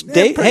 Well, this is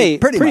Dave.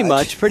 Pretty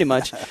much.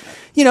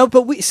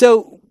 But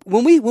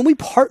when we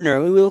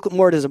partner, we look at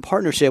more at it as a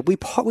partnership. We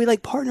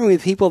like partnering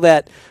with people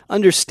that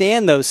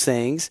understand those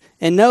things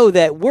and know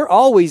that we're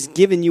always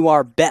giving you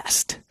our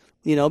best.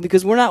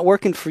 Because we're not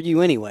working for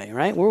you anyway,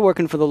 right? We're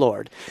working for the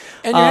Lord.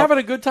 And you're having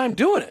a good time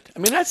doing it. I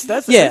mean, that's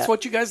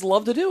what you guys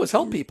love to do is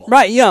help people.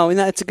 Right, and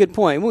that's a good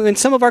point. And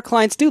some of our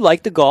clients do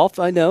like to golf.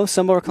 I know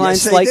some of our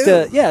clients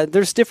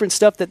there's different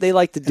stuff that they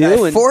like to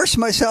do. And I force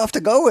myself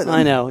to go with them.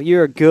 I know,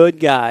 you're a good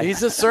guy.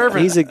 He's a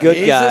servant. He's a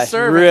good guy. He's a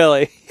servant.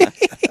 Really.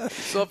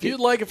 So if you'd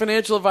like a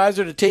financial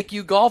advisor to take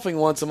you golfing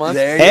once a month,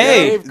 there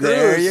you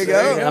Dave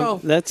go.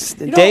 That's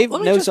Dave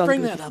let me knows just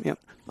bring something. that up. Yep.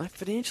 My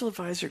financial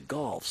advisor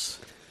golfs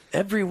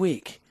every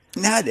week.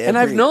 Not every. And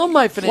I've known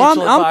my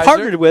financial advisor. I'm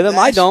partnered with him.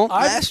 I don't.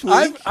 Last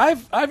week.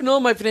 I've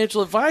known my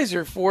financial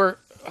advisor for,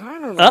 I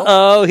don't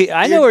know.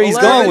 I know where he's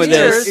going with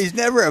this. He's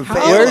never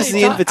available. Where's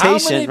the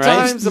invitation,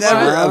 right? He's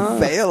never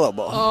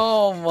available.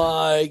 Oh,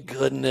 my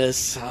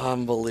goodness.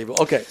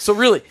 Unbelievable. Okay, so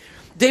really,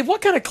 Dave,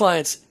 what kind of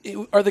clients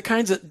are the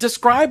kinds of,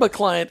 describe a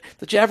client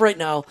that you have right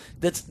now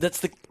that's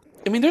the,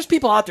 I mean, there's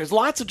people out there, there's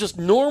lots of just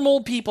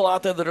normal people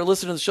out there that are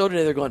listening to the show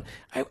today. They're going,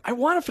 I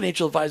want a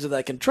financial advisor that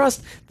I can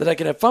trust, that I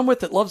can have fun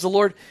with, that loves the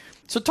Lord.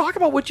 So talk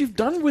about what you've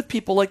done with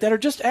people like that, or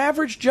just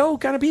average Joe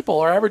kind of people,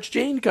 or average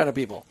Jane kind of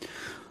people.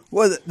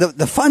 Well,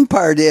 the fun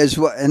part is,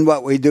 and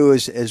what we do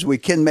is we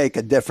can make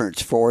a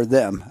difference for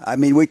them. I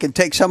mean, we can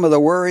take some of the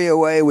worry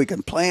away. We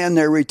can plan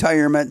their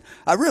retirement.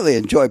 I really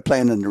enjoy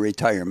planning the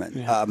retirement.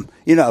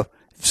 Yeah.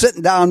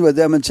 Sitting down with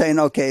them and saying,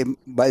 okay,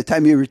 by the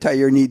time you retire,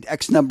 you need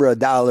X number of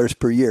dollars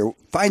per year.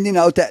 Finding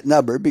out that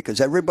number,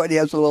 because everybody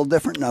has a little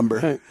different number,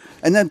 right.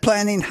 And then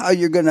planning how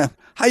you're gonna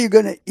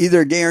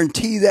either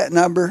guarantee that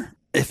number,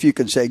 if you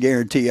can say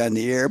guarantee on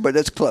the air, but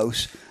it's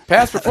close.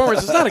 Past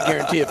performance is not a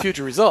guarantee of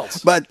future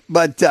results. But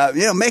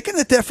making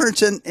a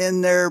difference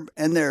in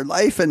their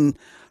life and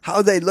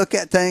how they look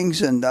at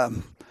things, and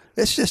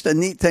it's just a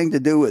neat thing to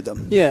do with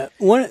them. Yeah,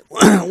 one of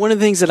the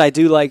things that I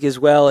do like as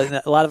well,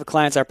 and a lot of the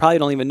clients I probably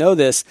don't even know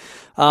this,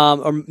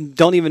 or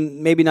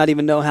maybe not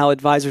even know how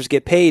advisors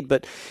get paid.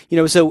 But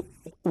so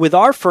with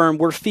our firm,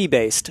 we're fee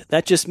based.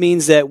 That just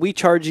means that we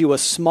charge you a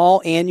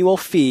small annual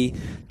fee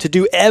to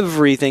do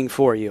everything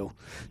for you.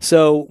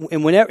 So,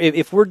 and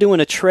if we're doing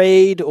a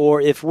trade,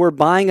 or if we're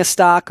buying a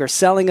stock or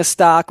selling a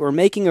stock or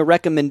making a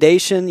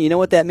recommendation, you know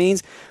what that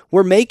means?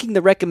 We're making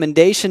the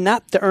recommendation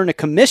not to earn a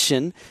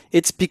commission.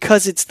 It's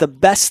because it's the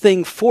best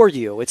thing for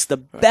you. It's the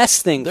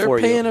best thing for you. They're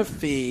paying a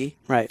fee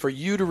for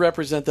you to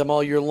represent them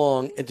all year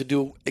long and to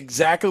do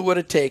exactly what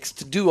it takes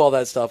to do all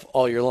that stuff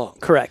all year long.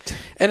 Correct.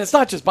 And it's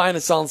not just buying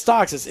and selling stock.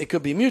 stocks. It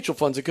could be mutual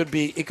funds. It could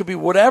be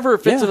whatever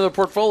fits into the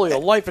portfolio,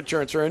 life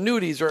insurance or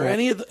annuities or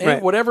any of the,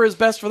 whatever is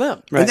best for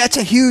them. And that's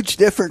a huge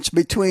difference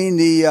between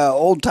the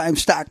old-time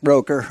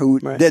stockbroker who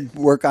did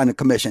work on a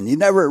commission. You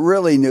never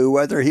really knew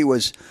whether he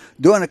was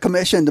doing a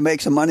commission to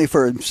make some money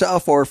for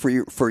himself or for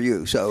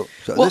you. So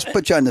this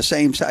puts you on the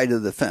same side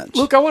of the fence.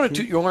 Luke, I want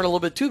to toot your horn a little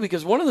bit too,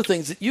 because one of the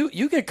things that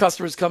you get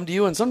customers come to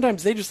you and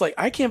sometimes they just like,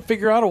 I can't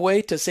figure out a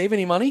way to save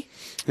any money.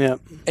 Yeah.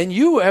 And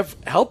you have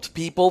helped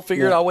people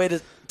figure out a way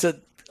to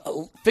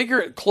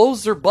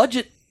close their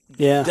budget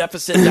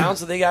deficit down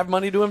so they have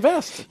money to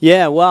invest.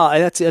 Yeah, wow,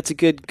 that's a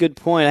good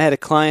point. I had a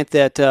client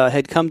that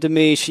had come to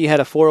me. She had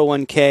a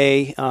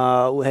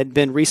 401k, had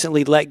been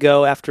recently let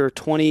go after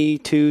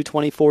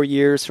 24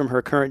 years from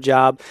her current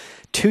job,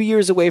 2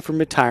 years away from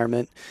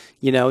retirement.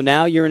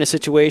 Now you're in a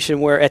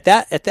situation where at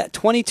that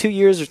 22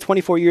 years or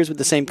 24 years with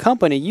the same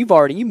company, you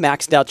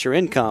maxed out your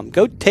income.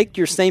 Go take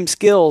your same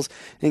skills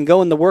and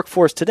go in the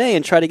workforce today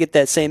and try to get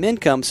that same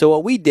income. So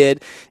what we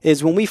did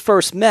is when we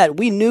first met,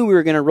 we knew we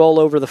were going to roll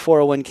over the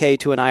 401k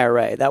to an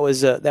IRA. That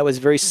was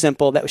very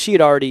simple. That she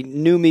had already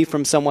knew me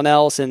from someone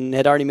else and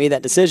had already made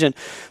that decision.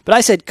 But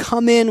I said,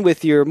 come in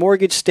with your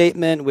mortgage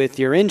statement, with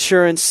your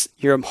insurance,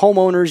 your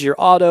homeowners, your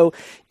auto,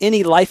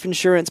 any life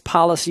insurance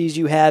policies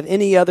you have,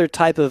 any other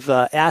type of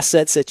assets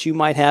that you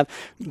might have.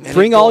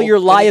 Bring all your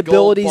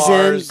liabilities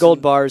in.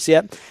 Gold bars,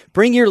 yep.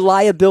 Bring your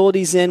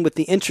liabilities in with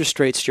the interest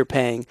rates you're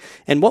paying.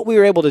 And what we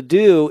were able to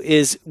do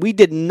is we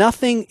did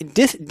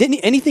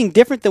anything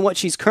different than what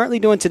she's currently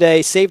doing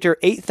today, saved her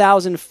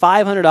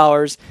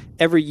 $8,500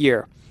 every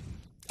year.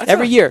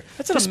 Every year.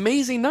 That's an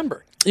amazing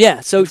number.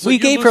 Yeah, so we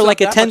gave her like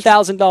a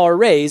 $10,000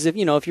 raise.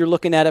 If you're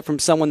looking at it from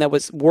someone that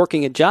was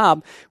working a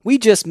job, we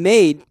just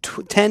made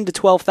 $10,000 to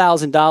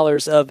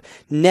 $12,000 of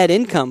net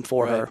income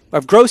for her,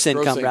 of gross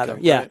income rather.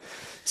 Yeah, right.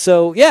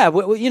 So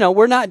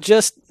we're not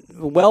just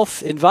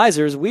wealth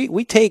advisors. We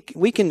can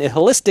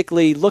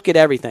holistically look at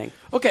everything.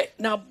 Okay,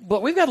 now,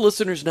 but we've got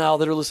listeners now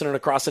that are listening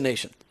across the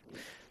nation.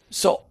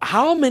 So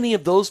how many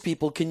of those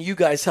people can you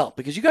guys help?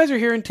 Because you guys are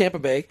here in Tampa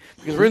Bay,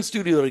 because we're in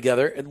studio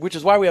together, which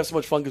is why we have so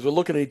much fun, because we're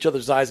looking at each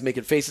other's eyes,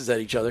 making faces at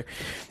each other.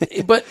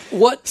 But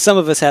what... Some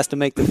of us has to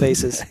make the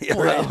faces.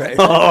 Right.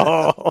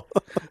 Well,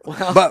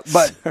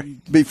 but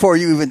before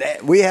you even...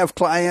 We have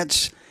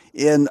clients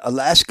in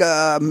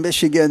Alaska,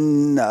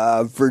 Michigan,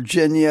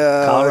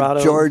 Virginia,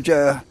 Colorado,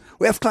 Georgia...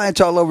 We have clients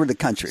all over the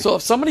country. So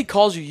if somebody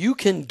calls you, you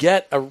can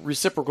get a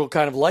reciprocal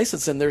kind of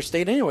license in their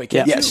state anyway,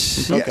 can't you?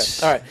 Yes. Okay.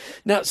 Yes. All right.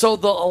 Now, so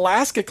the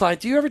Alaska client,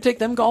 do you ever take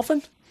them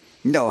golfing?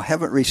 No,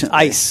 haven't recently.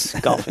 Ice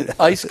golfing.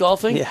 Ice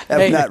golfing? Yeah.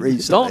 Have not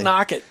recently. Don't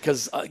knock it,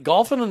 because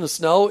golfing in the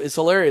snow is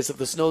hilarious if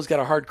the snow's got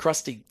a hard,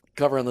 crusty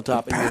cover on the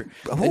top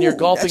and you're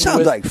golfing that sounds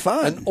with like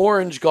fun. An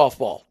orange golf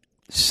ball.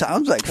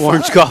 Sounds like fun.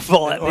 Orange golf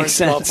ball, that Orange makes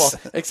sense.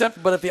 golf ball.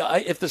 Except, but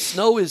if the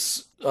snow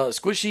is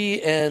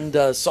squishy and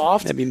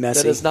soft, that'd be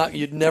messy. That is not.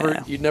 You'd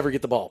never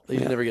get the ball.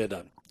 You'd never get it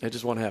done. It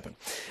just won't happen.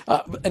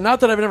 And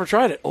not that I've never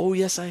tried it. Oh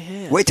yes, I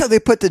have. Wait till they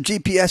put the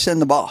GPS in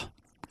the ball.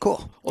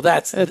 Cool. Well,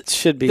 that's not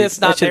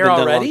there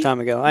done already. A long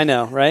time ago. I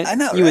know, right? I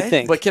know. You right? would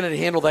think, But can it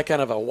handle that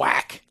kind of a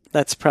whack?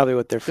 That's probably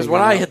what they're Because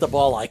figuring when I out. hit the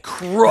ball, I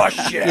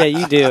crush it. Yeah,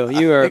 you do.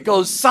 You are It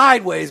goes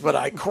sideways, but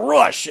I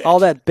crush it. all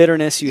that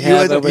bitterness you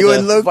have over you the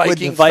and Luke would-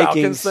 Vikings, Vikings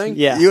Falcons thing.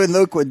 Yeah, You and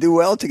Luke would do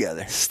well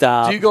together.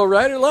 stop. Do you go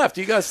right or left?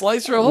 Do you got a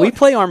slice or a hook? We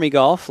play Army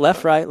golf,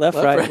 left, right, left,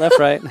 right, left,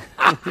 right.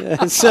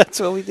 That's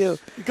what we do.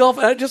 Golf.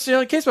 Just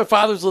in case my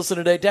father's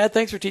listening today, Dad,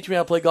 thanks for teaching me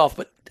how to play golf.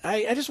 But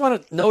I just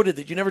want to note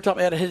that you never taught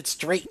me how to hit it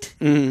straight.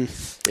 Yeah.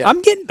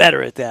 I'm getting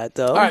better at that,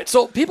 though. All right,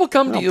 so people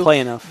come to don't you. play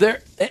enough.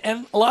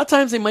 And a lot of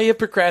times they may have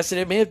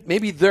procrastinated,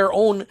 maybe their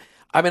own.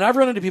 I mean, I've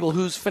run into people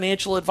whose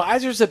financial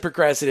advisors have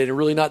procrastinated and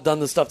really not done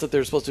the stuff that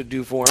they're supposed to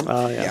do for them.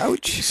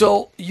 Ouch.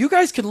 So you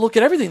guys can look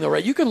at everything, though,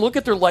 right? You can look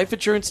at their life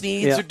insurance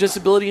needs, their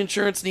disability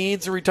insurance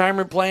needs, their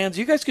retirement plans.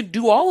 You guys can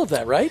do all of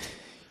that, right?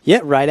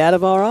 Yeah, right out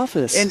of our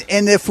office.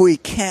 And if we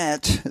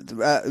can't,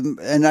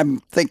 and I'm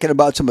thinking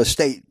about some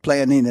estate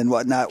planning and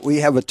whatnot, we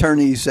have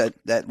attorneys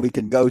that we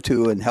can go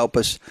to and help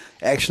us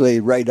actually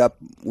write up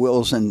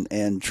wills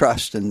and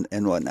trust and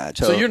whatnot.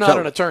 So you're not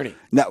an attorney?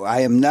 No,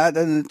 I am not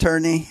an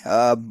attorney,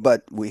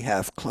 but we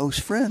have close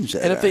friends.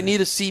 And if they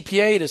need a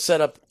CPA to set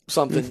up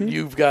something,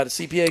 you've got a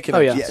CPA connection. Oh,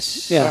 yeah.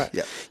 Yes. Yeah. Right.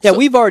 Yeah, So-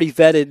 we've already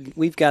vetted.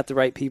 We've got the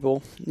right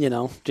people.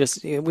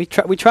 We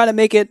try to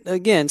make it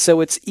again so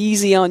it's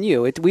easy on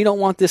you. We don't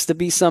want this to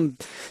be some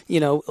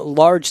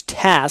large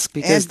task,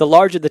 because the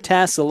larger the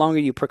task, the longer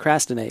you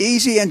procrastinate.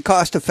 Easy and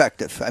cost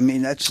effective. I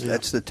mean, that's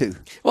the two.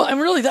 Well, and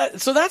really,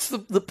 that's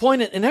the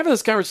point in having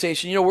this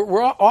conversation.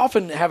 We're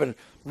often having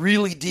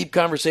really deep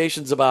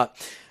conversations about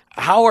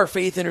how our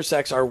faith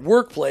intersects our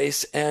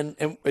workplace, and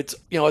it's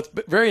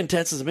very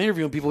intense as I'm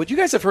interviewing people. But you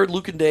guys have heard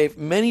Luke and Dave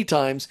many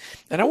times,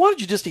 and I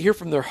wanted you just to hear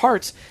from their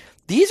hearts.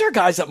 These are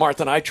guys that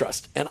Martha and I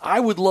trust, and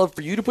I would love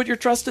for you to put your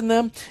trust in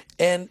them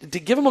and to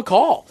give them a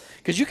call,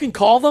 because you can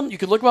call them. You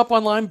can look them up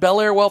online,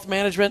 Belleair Wealth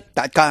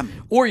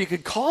Management.com, or you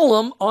could call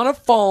them on a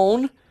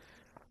phone.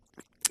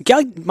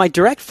 My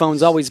direct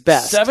phone's always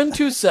best.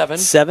 727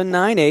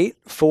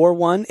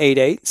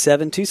 798-4188.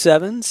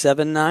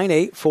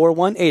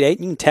 727-798-4188. You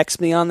can text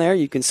me on there.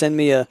 You can send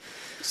me a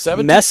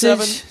message.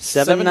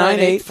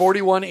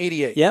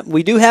 798-4188. Yep.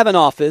 We do have an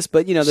office,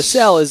 but the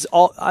cell is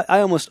all.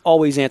 I almost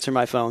always answer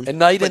my phone. And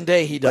night and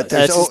day he does. But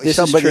there's always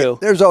somebody. Is true.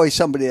 There's always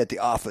somebody at the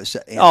office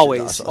that answers.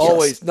 Always.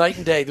 Always, night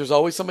and day. There's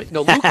always somebody.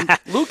 No,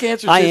 Luke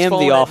answers I his am phone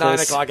the at office. 9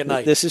 o'clock at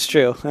night. This is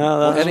true.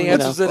 And he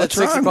answers it at 6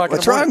 o'clock in the morning.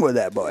 What's wrong with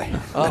that boy?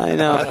 I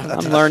know.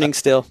 I'm learning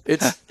still.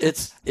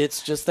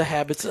 It's just the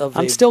habits of.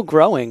 I'm still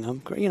growing. I'm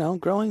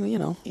growing. You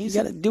got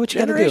to do what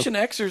you got to do. Generation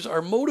Xers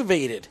are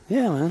motivated.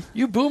 Yeah, man.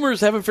 You boomers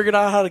haven't figured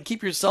out how to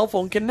keep your cell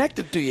phone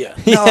connected to you.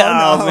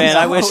 Man,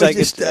 I wish I could.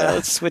 Just,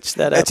 Let's switch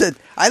that up.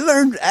 I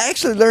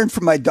actually learned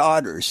from my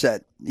daughters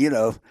that they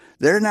don't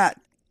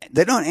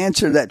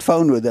answer that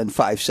phone within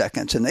 5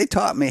 seconds, and they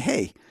taught me,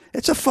 hey,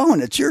 it's a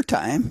phone. It's your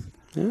time.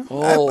 Yeah.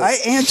 I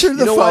answer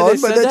the why phone,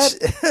 they but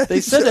said that?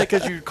 They said that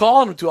because you're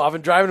calling them too often,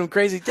 driving them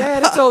crazy.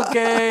 Dad, it's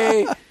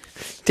okay.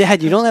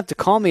 Dad, you don't have to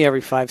call me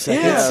every 5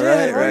 seconds.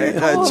 Yeah, right.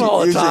 Calling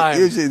all the time.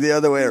 Usually the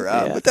other way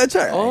around, Yeah. but that's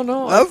all right. Oh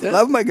no,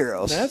 love my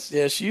girls.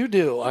 Yes, you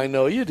do. I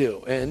know you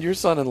do, and your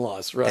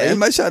son-in-laws, right? And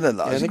my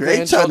son-in-laws, and the great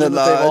grandchildren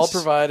that son-in-laws. they've all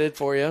provided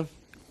for you.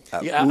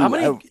 Yeah, how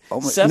many?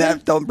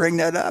 Seven? Don't bring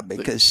that up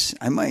because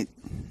I might.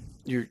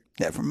 Your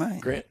Never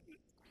mind.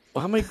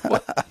 how many?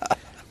 What?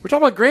 We're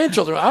talking about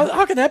grandchildren.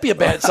 How can that be a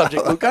bad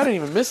subject, Luke? I didn't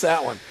even miss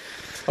that one.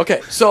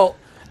 Okay, so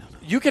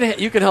you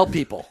can help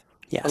people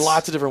Yes. in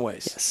lots of different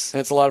ways. Yes.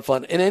 And it's a lot of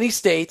fun in any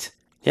state.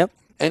 Yep.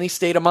 Any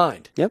state of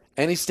mind. Yep.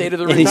 Any state of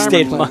the Any retirement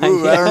state of plan. mind.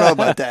 Ooh, I don't know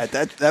about that.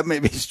 That may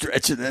be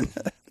stretching it.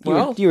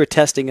 You were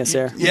testing us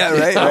there.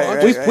 Yeah,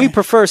 right. We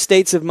prefer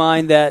states of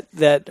mind that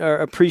are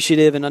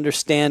appreciative and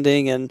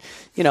understanding, and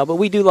but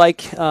we do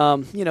like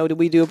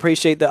we do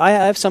appreciate that. I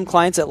have some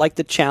clients that like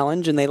the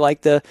challenge and they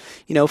like the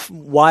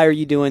why are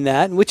you doing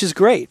that, which is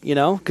great,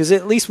 because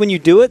at least when you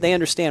do it, they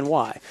understand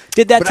why.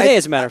 Did that today,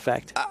 as a matter of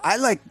fact. I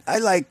like.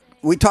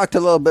 We talked a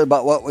little bit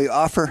about what we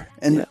offer,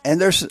 and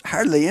there's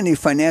hardly any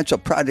financial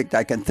product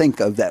I can think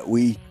of that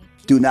we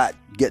do not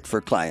get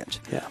for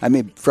clients. Yeah. I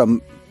mean,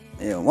 from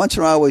once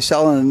in a while we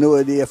sell an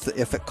annuity if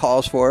it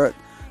calls for it,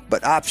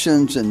 but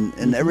options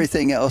and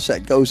everything else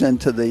that goes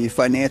into the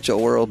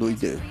financial world we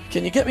do.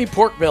 Can you get me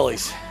pork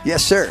bellies?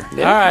 Yes, sir. All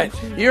right.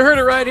 You heard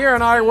it right here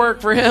on I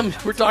Work for Him.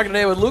 We're talking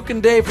today with Luke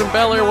and Dave from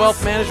Belleair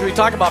Wealth Management. We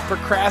talk about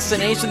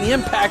procrastination, the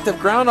impact of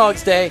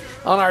Groundhog's Day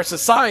on our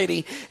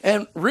society,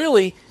 and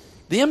really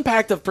the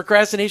impact of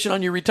procrastination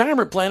on your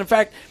retirement plan. In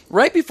fact,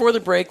 right before the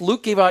break,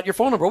 Luke gave out your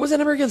phone number. What was that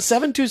number again?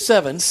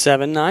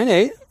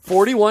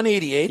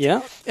 727-798-4188.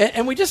 Yeah.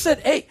 And we just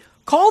said, hey,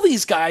 call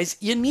these guys.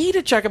 You need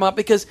to check them out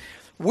because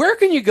where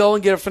can you go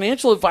and get a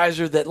financial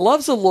advisor that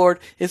loves the Lord,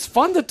 is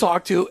fun to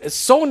talk to, is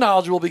so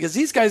knowledgeable, because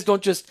these guys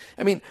don't just,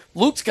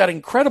 Luke's got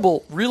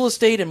incredible real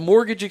estate and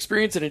mortgage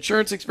experience and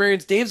insurance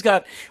experience. Dave's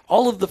got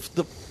all of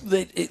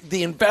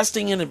the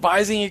investing and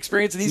advising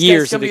experience. And these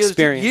years guys of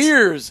experience.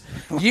 Years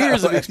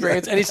of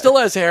experience. And he still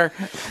has hair.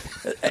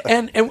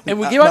 And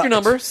we gave out your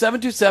number,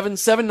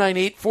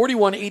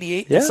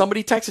 727-798-4188. Yeah. And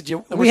somebody texted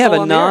you. And We have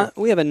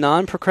a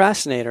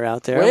non-procrastinator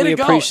out there. Way We to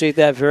go. appreciate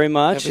that very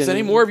much. If there's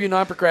any more of you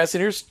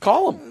non-procrastinators,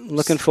 call them.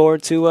 Looking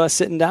forward to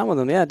sitting down with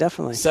them. Yeah,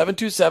 definitely.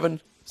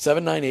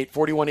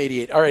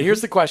 727-798-4188. All right,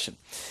 here's the question.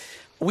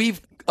 We've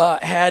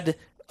had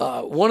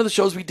one of the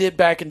shows we did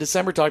back in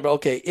December talked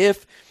about,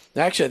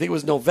 actually, I think it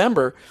was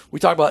November, we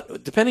talked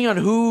about, depending on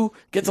who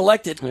gets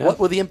elected, what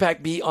will the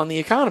impact be on the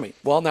economy?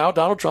 Well, now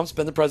Donald Trump's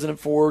been the president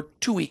for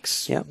 2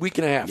 weeks, week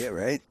and a half. Yeah,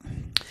 right.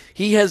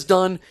 He has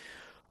done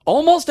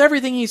almost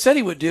everything he said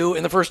he would do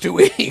in the first 2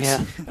 weeks.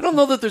 Yeah. I don't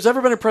know that there's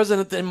ever been a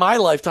president in my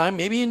lifetime,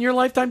 maybe in your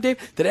lifetime, Dave,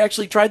 that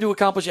actually tried to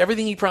accomplish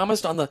everything he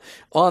promised on the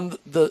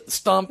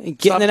stump.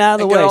 Getting it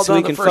out of the way so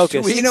we can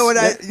focus. You know what?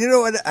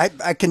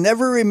 I can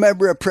never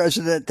remember a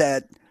president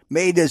that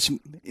made his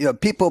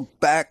people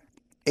back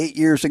 8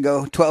 years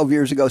ago, 12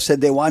 years ago said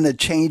they wanted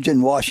change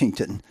in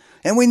Washington.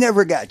 And we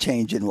never got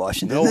change in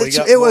Washington. No,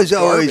 it was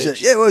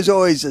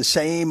always the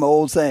same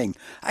old thing.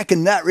 I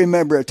cannot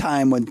remember a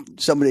time when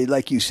somebody,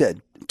 like you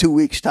said, 2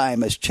 weeks'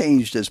 time has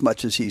changed as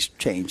much as he's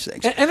changed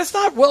things. And it's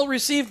not well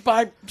received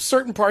by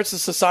certain parts of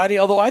society,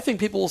 although I think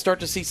people will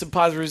start to see some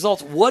positive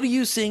results. What are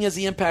you seeing as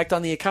the impact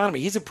on the economy?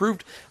 He's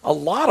approved a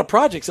lot of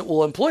projects that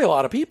will employ a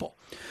lot of people.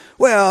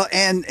 Well,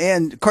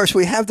 and of course,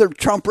 we have the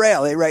Trump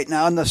rally right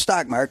now in the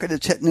stock market.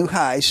 It's hit new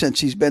highs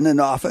since he's been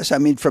in office. I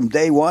mean, from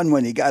day one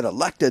when he got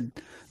elected,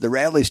 the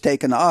rally's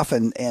taken off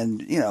and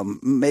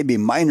maybe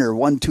minor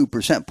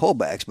 1-2%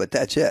 pullbacks, but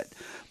that's it.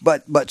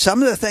 But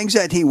some of the things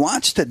that he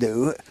wants to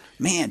do,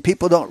 man,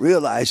 people don't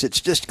realize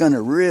it's just going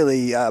to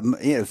really,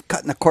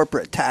 cutting the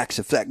corporate tax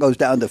if that goes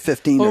down to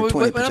 15 or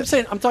 20%. But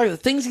I'm talking the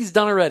things he's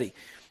done already: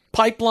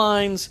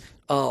 pipelines,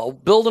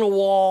 building a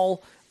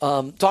wall.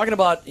 Talking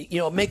about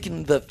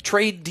making the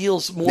trade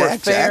deals more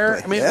fair.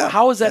 Exactly.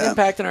 How is that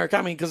impacting our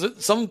economy?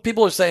 Because some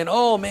people are saying,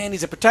 "Oh man,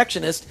 he's a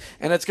protectionist,"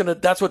 and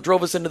that's what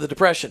drove us into the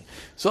Depression.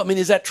 So,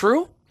 is that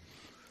true?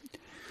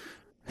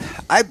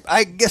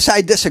 I guess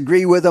I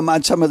disagree with him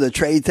on some of the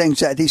trade things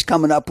that he's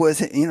coming up with.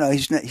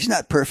 He's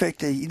not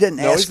perfect. He didn't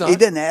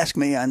ask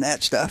me on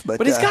that stuff,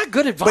 but he's got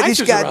good advisors. But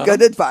he's got around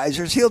good him.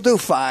 advisors. He'll do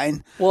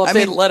fine. Well, if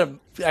they let him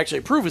actually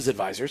approve his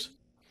advisors.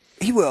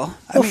 He will.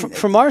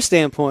 From our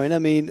standpoint,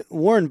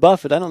 Warren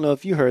Buffett, I don't know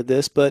if you heard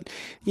this, but,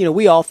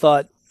 we all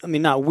thought,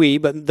 not we,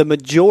 but the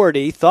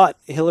majority thought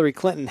Hillary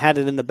Clinton had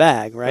it in the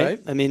bag, right?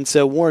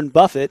 So Warren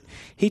Buffett,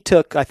 he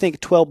took, I think,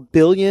 $12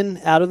 billion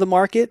out of the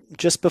market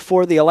just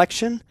before the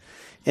election.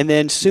 And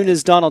then as soon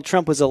as Donald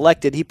Trump was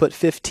elected, he put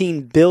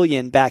 $15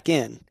 billion back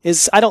in.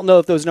 I don't know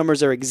if those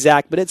numbers are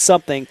exact, but it's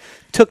something.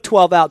 Took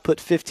 12 out, put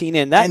 15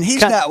 in. And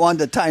he's not one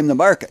to time the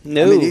market.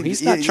 No,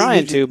 he's not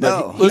trying to.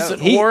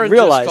 But he Warren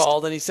realized. Just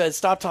called and he said,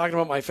 "Stop talking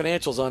about my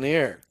financials on the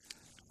air."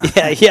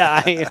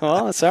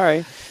 Well,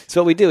 sorry. That's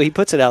what we do. He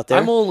puts it out there.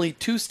 I'm only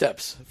 2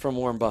 steps from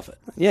Warren Buffett.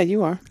 Yeah,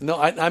 you are. No,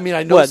 I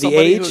know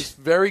somebody who's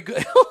very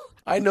good.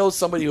 I know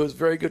somebody who is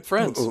very good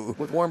friends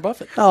with Warren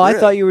Buffett. Oh, I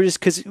thought you were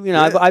just because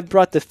I've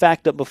brought the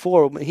fact up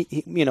before.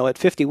 He at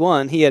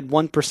 51, he had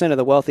 1% of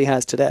the wealth he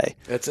has today.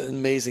 That's an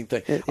amazing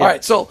thing. All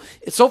right, so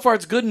far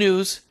it's good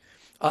news.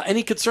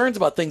 Any concerns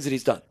about things that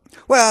he's done?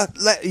 Well,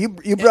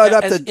 you brought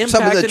up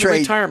some of the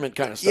trade retirement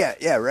kind of stuff.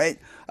 Yeah, right.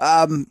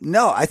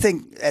 No, I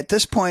think at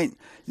this point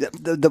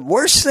the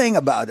worst thing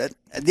about it,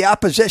 the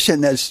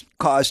opposition has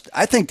caused.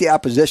 I think the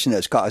opposition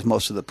has caused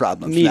most of the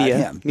problems. Media, not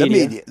him. The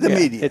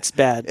media. It's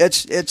bad.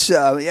 It's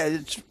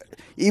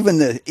even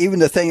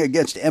the thing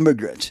against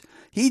immigrants.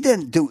 He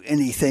didn't do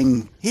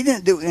anything. He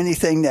didn't do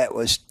anything that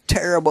was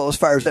terrible as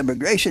far as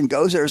immigration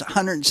goes. There's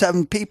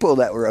 107 people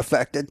that were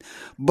affected,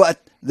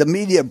 but the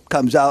media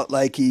comes out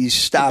like he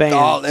stopped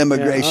all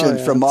immigration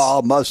from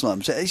all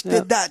Muslims. He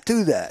did not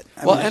do that.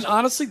 And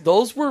honestly,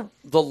 those were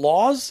the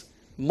laws.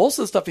 Most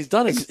of the stuff he's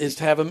done is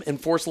to have him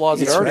enforce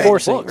laws that are already in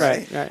books.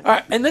 Right. All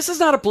right, and this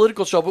is not a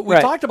political show, but we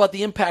talked about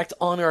the impact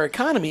on our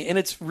economy, and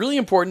it's really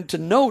important to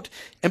note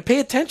and pay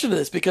attention to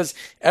this because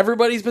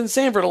everybody's been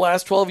saying for the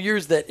last 12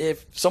 years that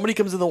if somebody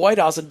comes in the White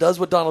House and does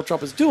what Donald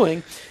Trump is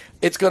doing,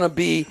 it's going to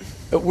be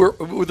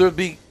there'll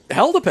be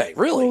hell to pay,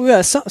 really. Well,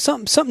 yeah,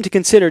 something to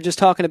consider, just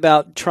talking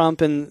about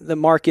Trump and the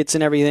markets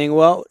and everything.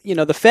 Well,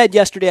 the Fed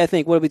yesterday, I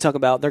think, what did we talk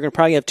about? They're going to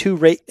probably have 2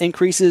 rate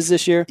increases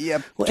this year.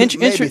 Yep,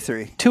 maybe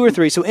 3. 2 or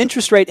 3. So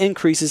interest rate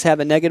increases have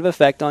a negative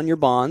effect on your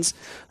bonds.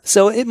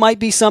 So it might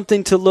be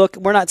something to look.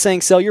 We're not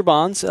saying sell your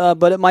bonds,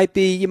 but it might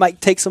be you might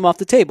take some off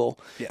the table,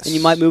 and you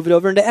might move it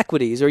over into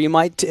equities, or you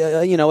might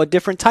a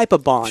different type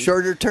of bond,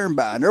 shorter term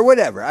bond, or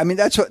whatever.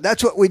 That's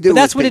what we do. But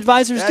that's what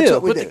advisors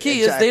do. But the key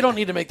is they don't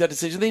need to make that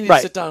decision. They need to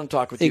sit down and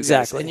talk with you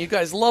guys. And you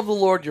guys love the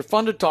Lord. You're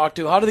fun to talk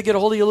to. How do they get a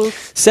hold of you, Luke?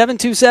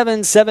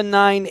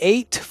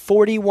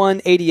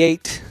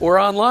 727-798-4188. Or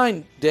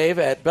online, Dave,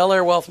 at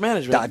Belleair Wealth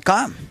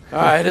Management.com. All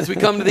right, as we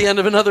come to the end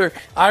of another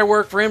I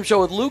Work for Him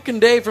show with Luke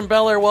and Dave from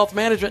Belleair Wealth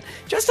Management,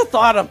 just a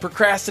thought on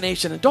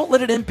procrastination, and don't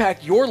let it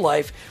impact your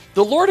life.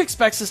 The Lord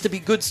expects us to be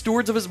good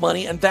stewards of His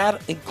money, and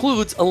that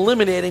includes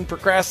eliminating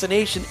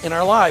procrastination in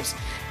our lives.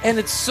 And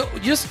it's so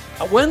just,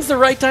 when's the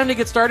right time to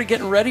get started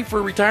getting ready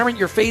for retirement?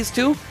 Your phase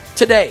 2?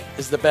 Today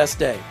is the best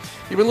day.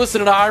 You've been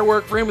listening to I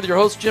Work for Him with your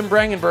host, Jim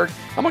Brangenberg.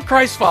 I'm a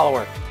Christ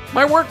follower.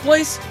 My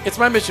workplace, it's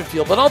my mission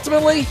field, but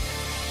ultimately,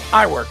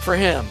 I work for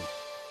Him.